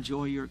all. I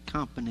enjoy your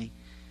company.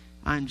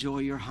 I enjoy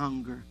your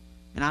hunger.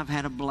 And I've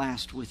had a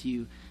blast with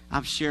you.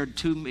 I've shared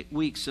 2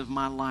 weeks of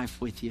my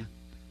life with you.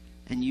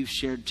 And you've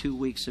shared 2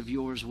 weeks of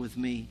yours with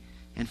me.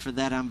 And for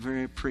that I'm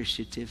very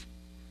appreciative.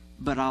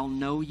 But I'll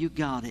know you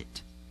got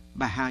it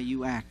by how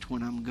you act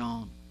when I'm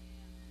gone.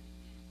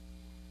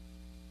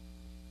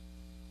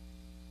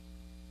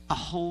 A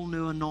whole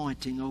new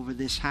anointing over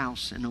this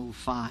house in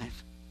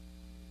 05.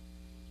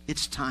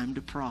 It's time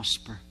to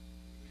prosper.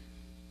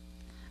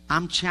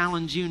 I'm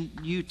challenging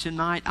you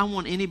tonight. I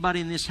want anybody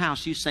in this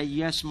house, you say,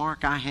 yes,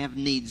 Mark, I have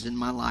needs in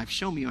my life.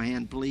 Show me your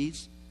hand,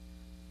 please.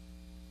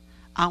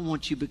 I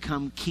want you to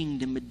become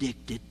kingdom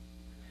addicted.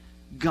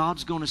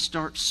 God's going to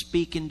start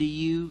speaking to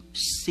you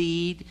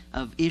seed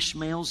of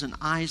Ishmael's and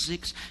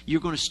Isaac's.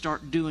 You're going to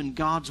start doing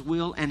God's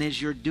will. And as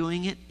you're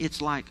doing it,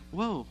 it's like,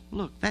 whoa,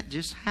 look, that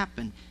just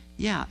happened.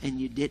 Yeah, and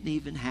you didn't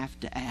even have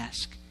to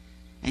ask.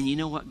 And you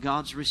know what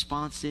God's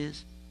response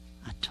is?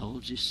 I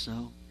told you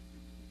so.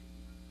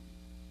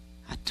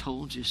 I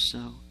told you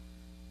so.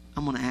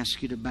 I'm going to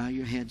ask you to bow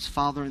your heads.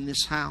 Father, in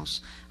this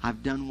house,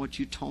 I've done what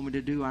you told me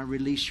to do. I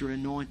release your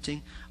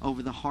anointing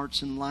over the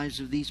hearts and lives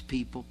of these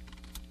people.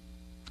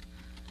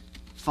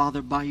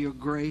 Father, by your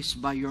grace,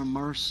 by your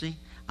mercy,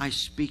 I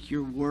speak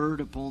your word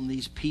upon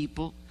these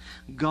people.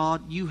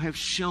 God, you have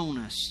shown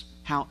us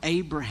how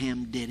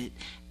Abraham did it.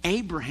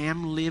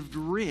 Abraham lived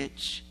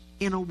rich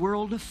in a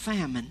world of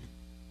famine.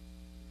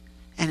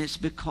 And it's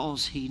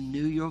because he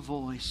knew your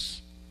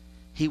voice.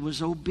 He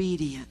was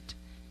obedient.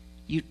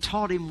 You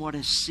taught him what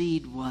a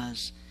seed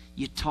was.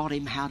 You taught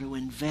him how to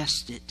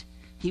invest it.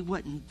 He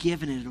wasn't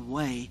giving it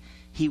away.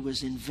 He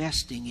was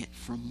investing it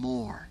for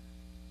more.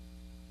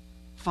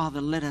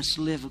 Father, let us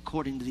live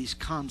according to these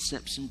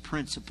concepts and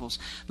principles.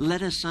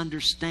 Let us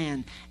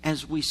understand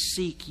as we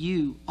seek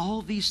you,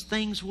 all these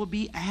things will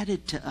be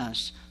added to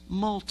us.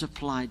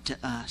 multiplied to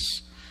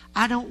us.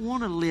 I don't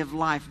want to live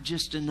life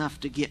just enough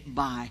to get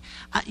by.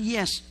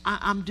 Yes,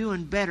 I'm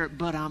doing better,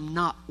 but I'm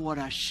not what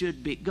I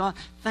should be. God,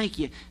 thank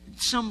you.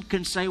 Some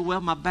can say,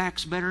 well, my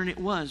back's better than it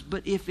was.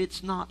 But if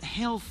it's not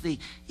healthy,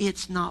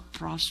 it's not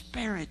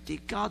prosperity.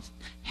 God,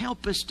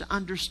 help us to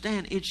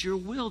understand it's your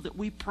will that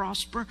we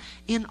prosper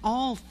in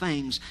all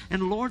things.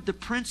 And Lord, the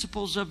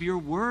principles of your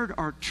word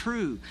are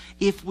true.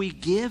 If we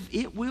give,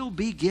 it will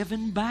be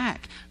given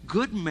back.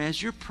 Good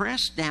measure,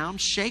 pressed down,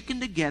 shaken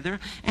together,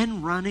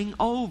 and running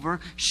over,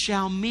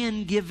 shall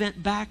men give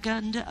it back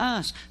unto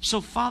us.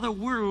 So, Father,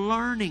 we're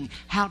learning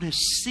how to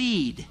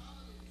seed.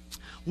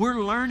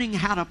 We're learning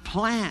how to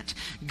plant.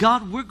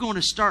 God, we're going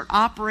to start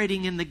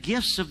operating in the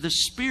gifts of the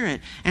Spirit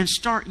and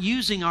start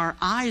using our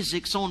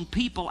Isaacs on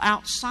people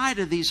outside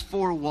of these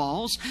four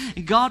walls.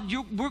 God,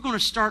 we're going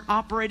to start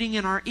operating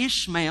in our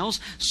Ishmaels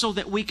so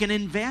that we can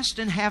invest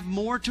and have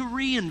more to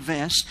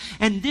reinvest.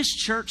 And this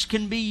church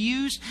can be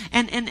used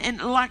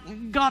and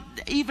like, God,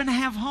 even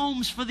have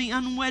homes for the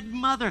unwed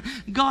mother.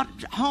 God,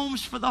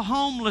 homes for the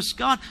homeless.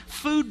 God,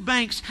 food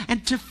banks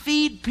and to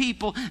feed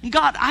people.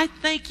 God, I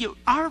thank you.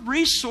 Our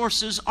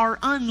resources are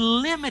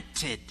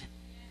unlimited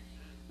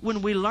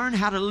when we learn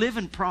how to live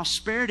in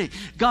prosperity.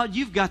 God,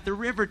 you've got the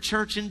River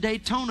Church in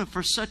Daytona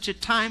for such a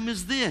time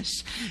as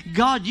this.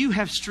 God, you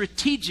have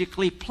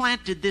strategically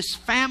planted this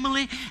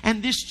family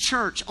and this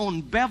church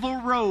on Bevel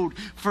Road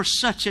for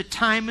such a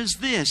time as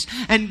this.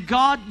 And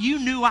God, you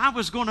knew I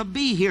was going to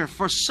be here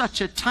for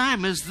such a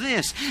time as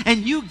this.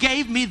 And you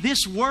gave me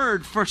this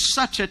word for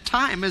such a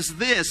time as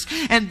this.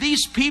 And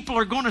these people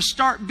are going to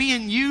start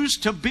being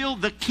used to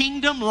build the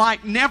kingdom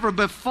like never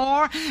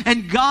before.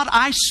 And God,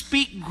 I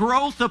speak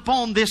growth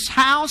upon this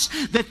house,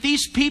 that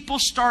these people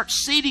start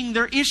seeding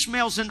their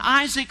Ishmaels and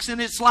Isaacs,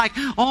 and it's like,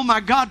 oh my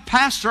God,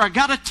 Pastor, I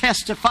got to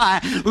testify.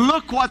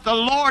 Look what the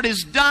Lord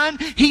has done.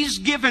 He's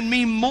given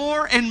me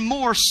more and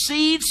more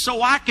seeds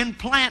so I can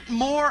plant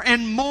more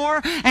and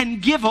more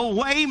and give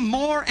away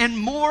more and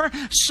more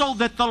so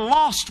that the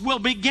lost will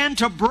begin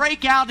to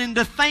break out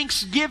into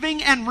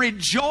thanksgiving and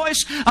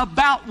rejoice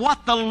about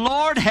what the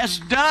Lord has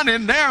done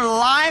in their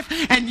life,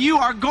 and you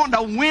are going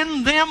to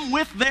win them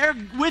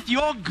with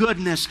your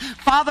goodness.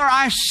 Father,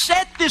 I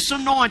set this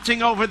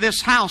anointing over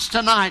this house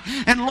tonight.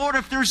 And Lord,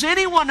 if there's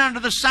anyone under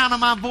the sound of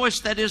my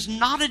voice that is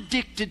not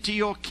addicted to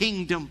your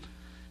kingdom,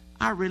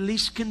 I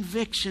release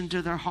conviction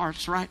to their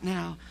hearts right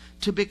now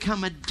to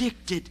become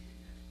addicted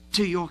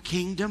to your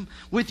kingdom.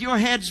 With your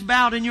heads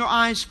bowed and your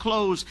eyes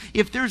closed,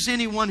 if there's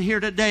anyone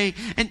here today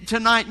and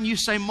tonight and you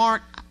say,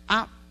 Mark,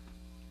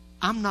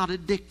 I'm not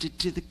addicted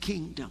to the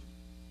kingdom.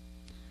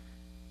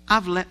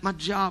 I've let my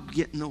job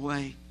get in the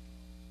way.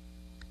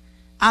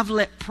 I've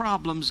let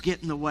problems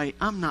get in the way.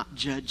 I'm not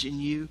judging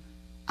you.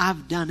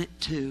 I've done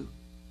it too.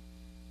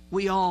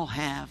 We all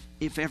have,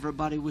 if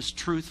everybody was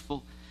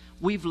truthful.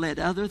 We've let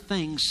other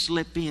things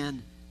slip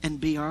in and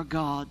be our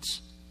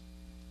gods.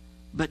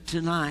 But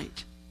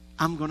tonight,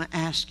 I'm going to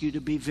ask you to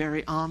be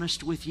very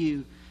honest with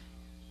you.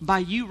 By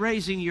you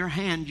raising your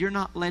hand, you're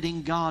not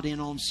letting God in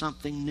on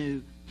something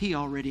new. He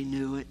already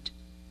knew it.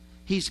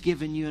 He's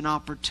given you an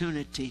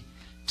opportunity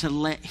to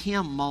let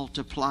Him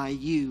multiply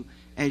you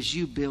as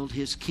you build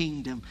His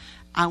kingdom.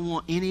 I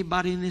want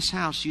anybody in this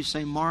house, you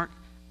say, Mark,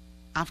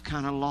 I've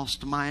kind of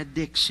lost my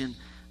addiction,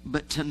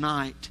 but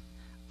tonight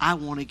I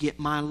want to get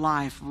my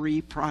life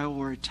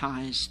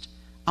reprioritized.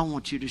 I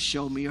want you to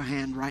show me your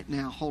hand right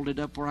now. Hold it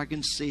up where I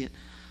can see it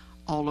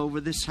all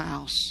over this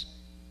house.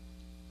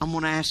 I'm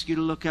going to ask you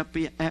to look up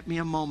at me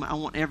a moment. I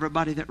want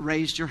everybody that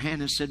raised your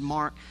hand and said,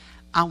 Mark,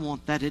 I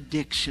want that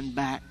addiction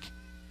back.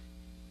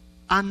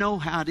 I know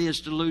how it is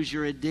to lose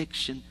your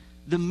addiction.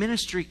 The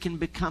ministry can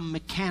become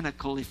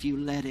mechanical if you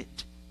let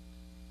it.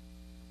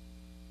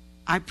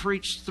 I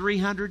preach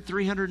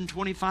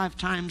 325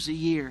 times a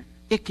year.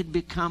 It could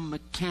become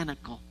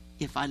mechanical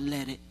if I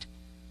let it.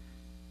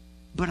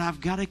 But I've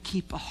got to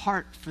keep a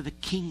heart for the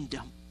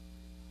kingdom.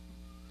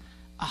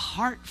 A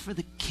heart for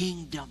the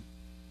kingdom.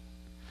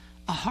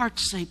 A heart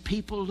to say,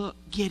 people, look,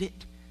 get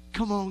it.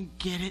 Come on,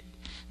 get it.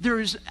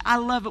 I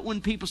love it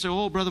when people say,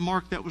 oh, Brother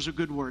Mark, that was a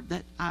good word.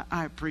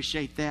 I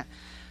appreciate that.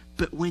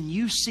 But when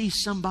you see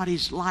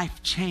somebody's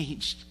life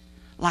changed,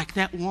 like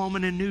that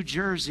woman in New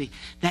Jersey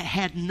that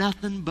had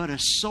nothing but a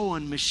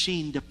sewing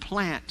machine to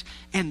plant,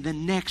 and the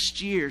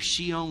next year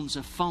she owns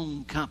a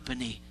phone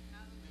company.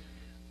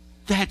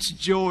 That's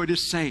joy to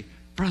say,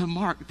 Brother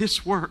Mark,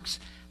 this works.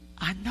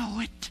 I know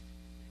it.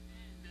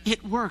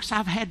 It works.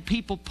 I've had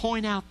people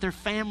point out their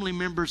family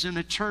members in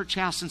a church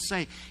house and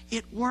say,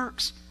 it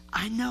works.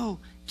 I know.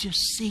 Just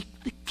seek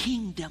the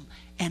kingdom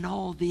and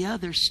all the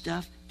other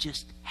stuff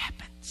just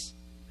happens.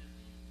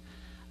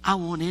 I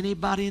want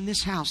anybody in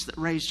this house that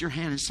raised your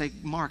hand and say,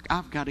 Mark,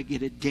 I've got to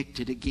get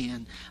addicted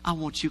again. I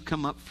want you to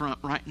come up front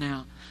right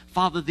now.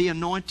 Father, the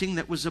anointing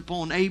that was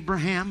upon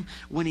Abraham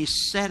when he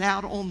set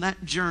out on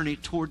that journey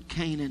toward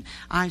Canaan,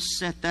 I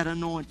set that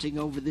anointing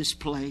over this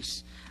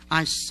place.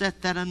 I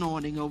set that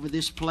anointing over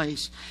this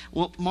place.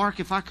 Well,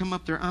 Mark, if I come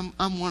up there,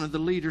 I'm one of the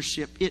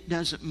leadership. It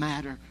doesn't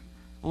matter.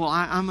 Well,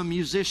 I'm a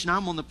musician.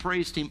 I'm on the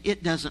praise team.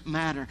 It doesn't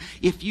matter.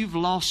 If you've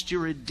lost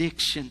your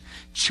addiction,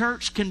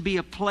 church can be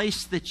a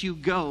place that you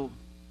go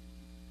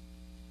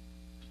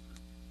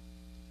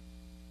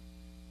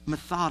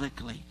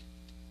methodically.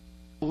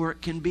 Or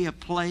it can be a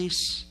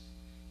place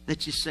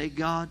that you say,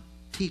 God,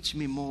 teach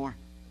me more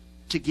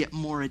to get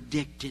more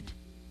addicted.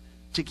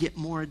 To get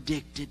more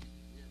addicted.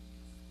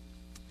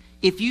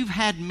 If you've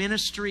had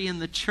ministry in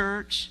the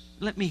church,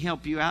 let me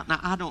help you out. Now,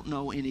 I don't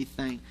know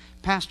anything.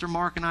 Pastor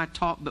Mark and I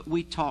talk, but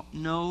we talk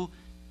no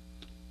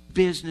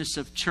business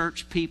of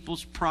church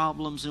people's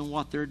problems and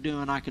what they're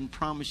doing. I can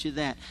promise you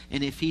that.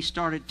 And if he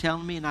started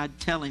telling me, and I'd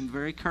tell him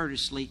very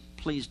courteously,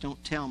 please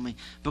don't tell me,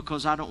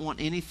 because I don't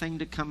want anything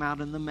to come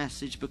out in the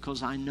message,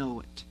 because I know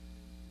it.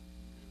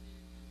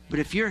 But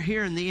if you're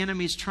here and the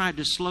enemy's tried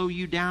to slow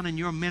you down in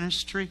your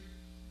ministry,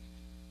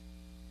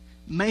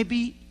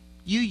 maybe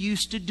you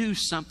used to do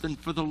something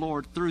for the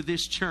Lord through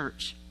this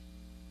church.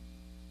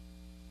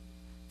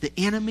 The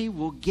enemy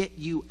will get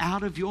you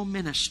out of your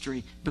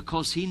ministry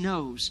because he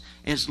knows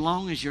as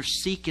long as you're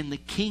seeking the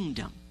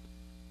kingdom,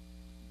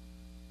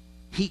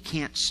 he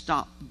can't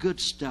stop good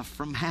stuff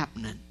from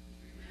happening.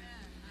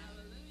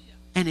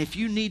 And if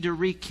you need to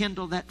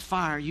rekindle that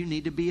fire, you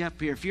need to be up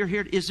here. If you're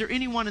here, is there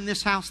anyone in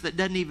this house that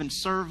doesn't even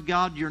serve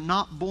God? You're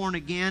not born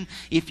again.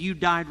 If you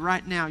died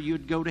right now, you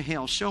would go to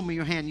hell. Show me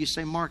your hand. You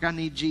say, Mark, I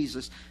need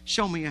Jesus.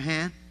 Show me your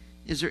hand.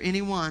 Is there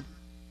anyone?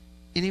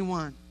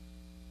 Anyone?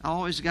 I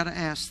always got to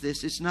ask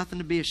this. It's nothing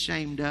to be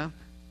ashamed of.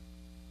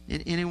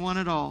 Anyone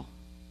at all?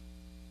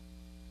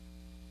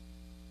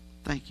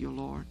 Thank you,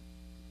 Lord.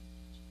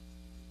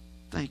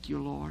 Thank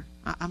you, Lord.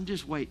 I'm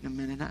just waiting a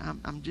minute.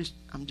 I'm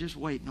just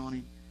waiting on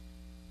him.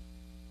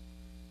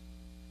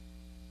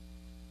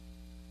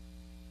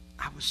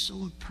 I was so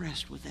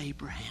impressed with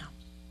Abraham.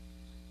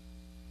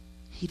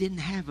 He didn't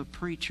have a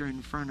preacher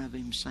in front of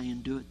him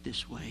saying, do it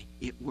this way.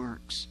 It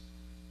works.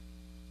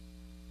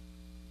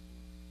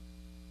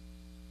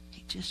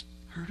 He just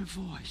heard a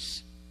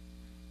voice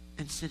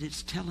and said,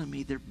 it's telling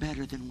me they're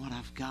better than what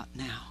I've got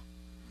now.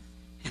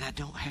 And I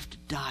don't have to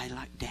die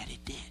like Daddy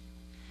did.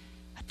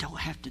 I don't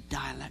have to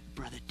die like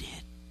Brother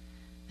did.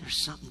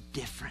 There's something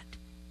different.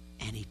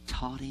 And he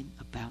taught him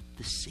about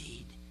the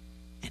seed,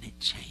 and it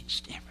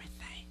changed everything.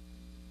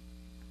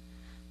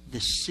 The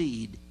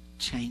seed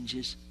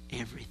changes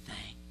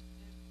everything.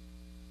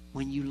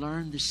 When you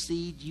learn the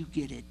seed, you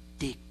get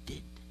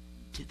addicted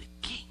to the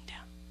kingdom.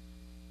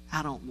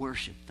 I don't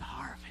worship the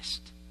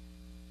harvest.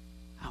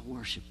 I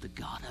worship the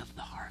God of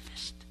the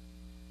harvest.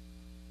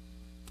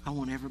 I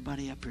want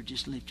everybody up here,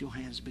 just lift your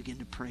hands and begin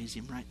to praise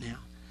him right now.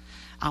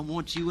 I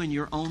want you in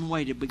your own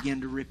way to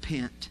begin to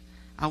repent.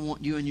 I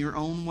want you in your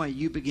own way,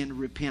 you begin to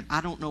repent.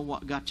 I don't know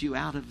what got you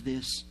out of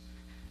this,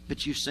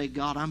 but you say,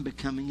 God, I'm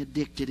becoming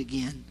addicted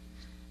again.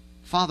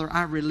 Father,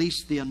 I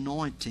release the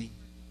anointing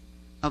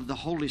of the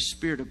Holy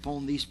Spirit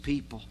upon these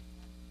people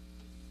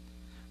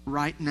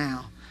right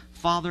now.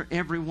 Father,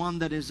 everyone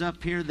that is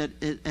up here that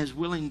is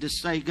willing to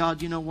say,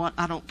 God, you know what?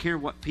 I don't care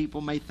what people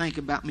may think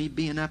about me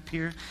being up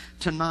here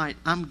tonight.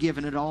 I'm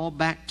giving it all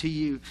back to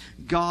you.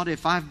 God,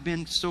 if I've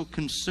been so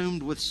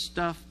consumed with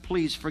stuff,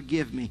 please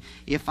forgive me.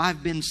 If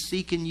I've been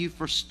seeking you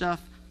for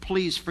stuff,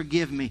 please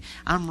forgive me.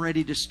 I'm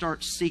ready to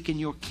start seeking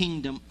your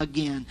kingdom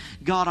again.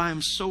 God, I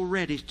am so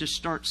ready to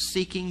start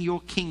seeking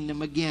your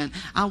kingdom again.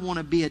 I want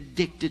to be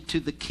addicted to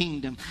the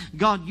kingdom.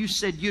 God, you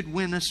said you'd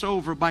win us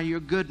over by your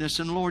goodness.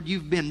 And Lord,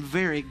 you've been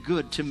very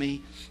good to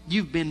me.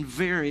 You've been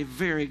very,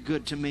 very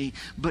good to me.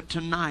 But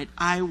tonight,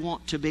 I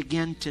want to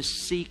begin to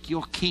seek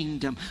your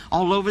kingdom.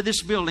 All over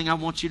this building, I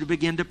want you to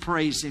begin to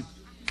praise him.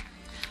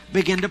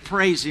 Begin to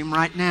praise him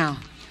right now.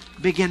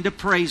 Begin to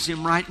praise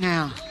him right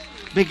now.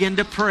 Begin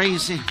to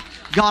praise him.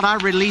 God, I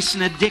release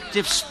an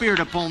addictive spirit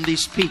upon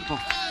these people.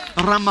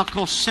 Father,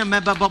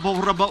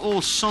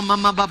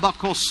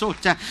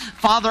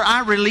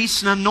 I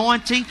release an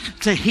anointing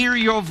to hear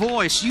your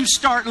voice. You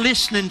start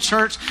listening,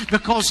 church,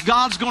 because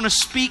God's going to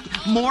speak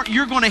more.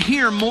 You're going to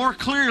hear more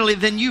clearly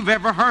than you've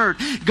ever heard.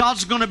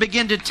 God's going to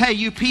begin to tell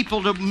you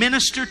people to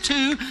minister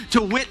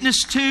to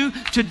witness to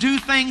do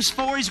things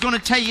for. He's going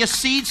to tell you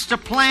seeds to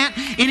plant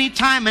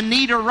anytime a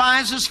need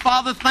arises.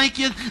 Father, thank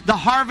you. The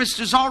harvest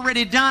is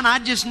already done. I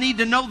just need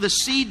to know the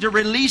seed to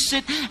release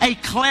it. A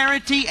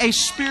clarity, a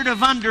spirit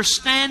of understanding,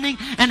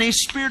 and a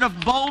spirit of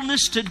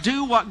boldness to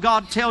do what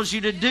God tells you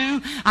to do.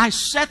 I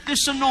set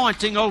this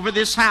anointing over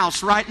this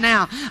house right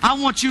now. I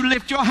want you to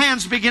lift your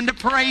hands, begin to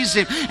praise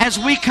him. As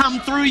we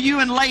come through you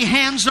and lay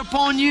hands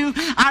upon you,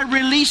 I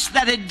release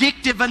that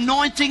addictive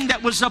anointing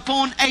that was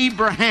upon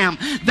Abraham,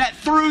 that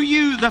through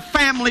you the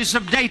families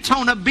of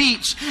Daytona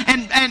Beach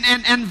and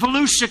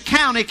Volusia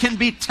County can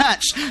be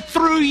touched.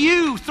 Through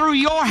you, through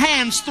your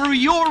hands, through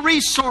your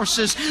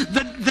resources,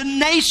 the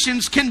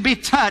nations can be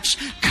touched.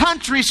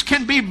 Countries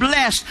can be be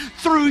blessed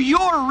through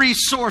your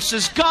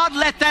resources. God,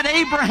 let that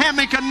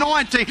Abrahamic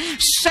anointing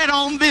set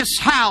on this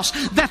house,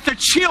 that the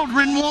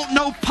children won't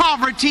know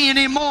poverty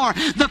anymore.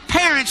 The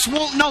parents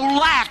won't know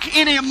lack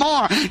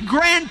anymore.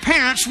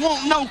 Grandparents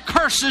won't know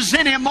curses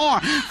anymore.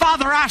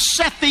 Father, I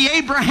set the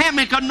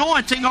Abrahamic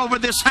anointing over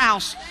this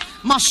house.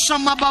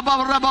 Masama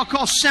baba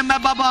rabako sema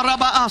baba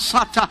raba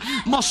asata.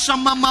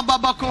 Masama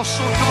baba ko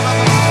soto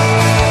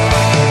raba.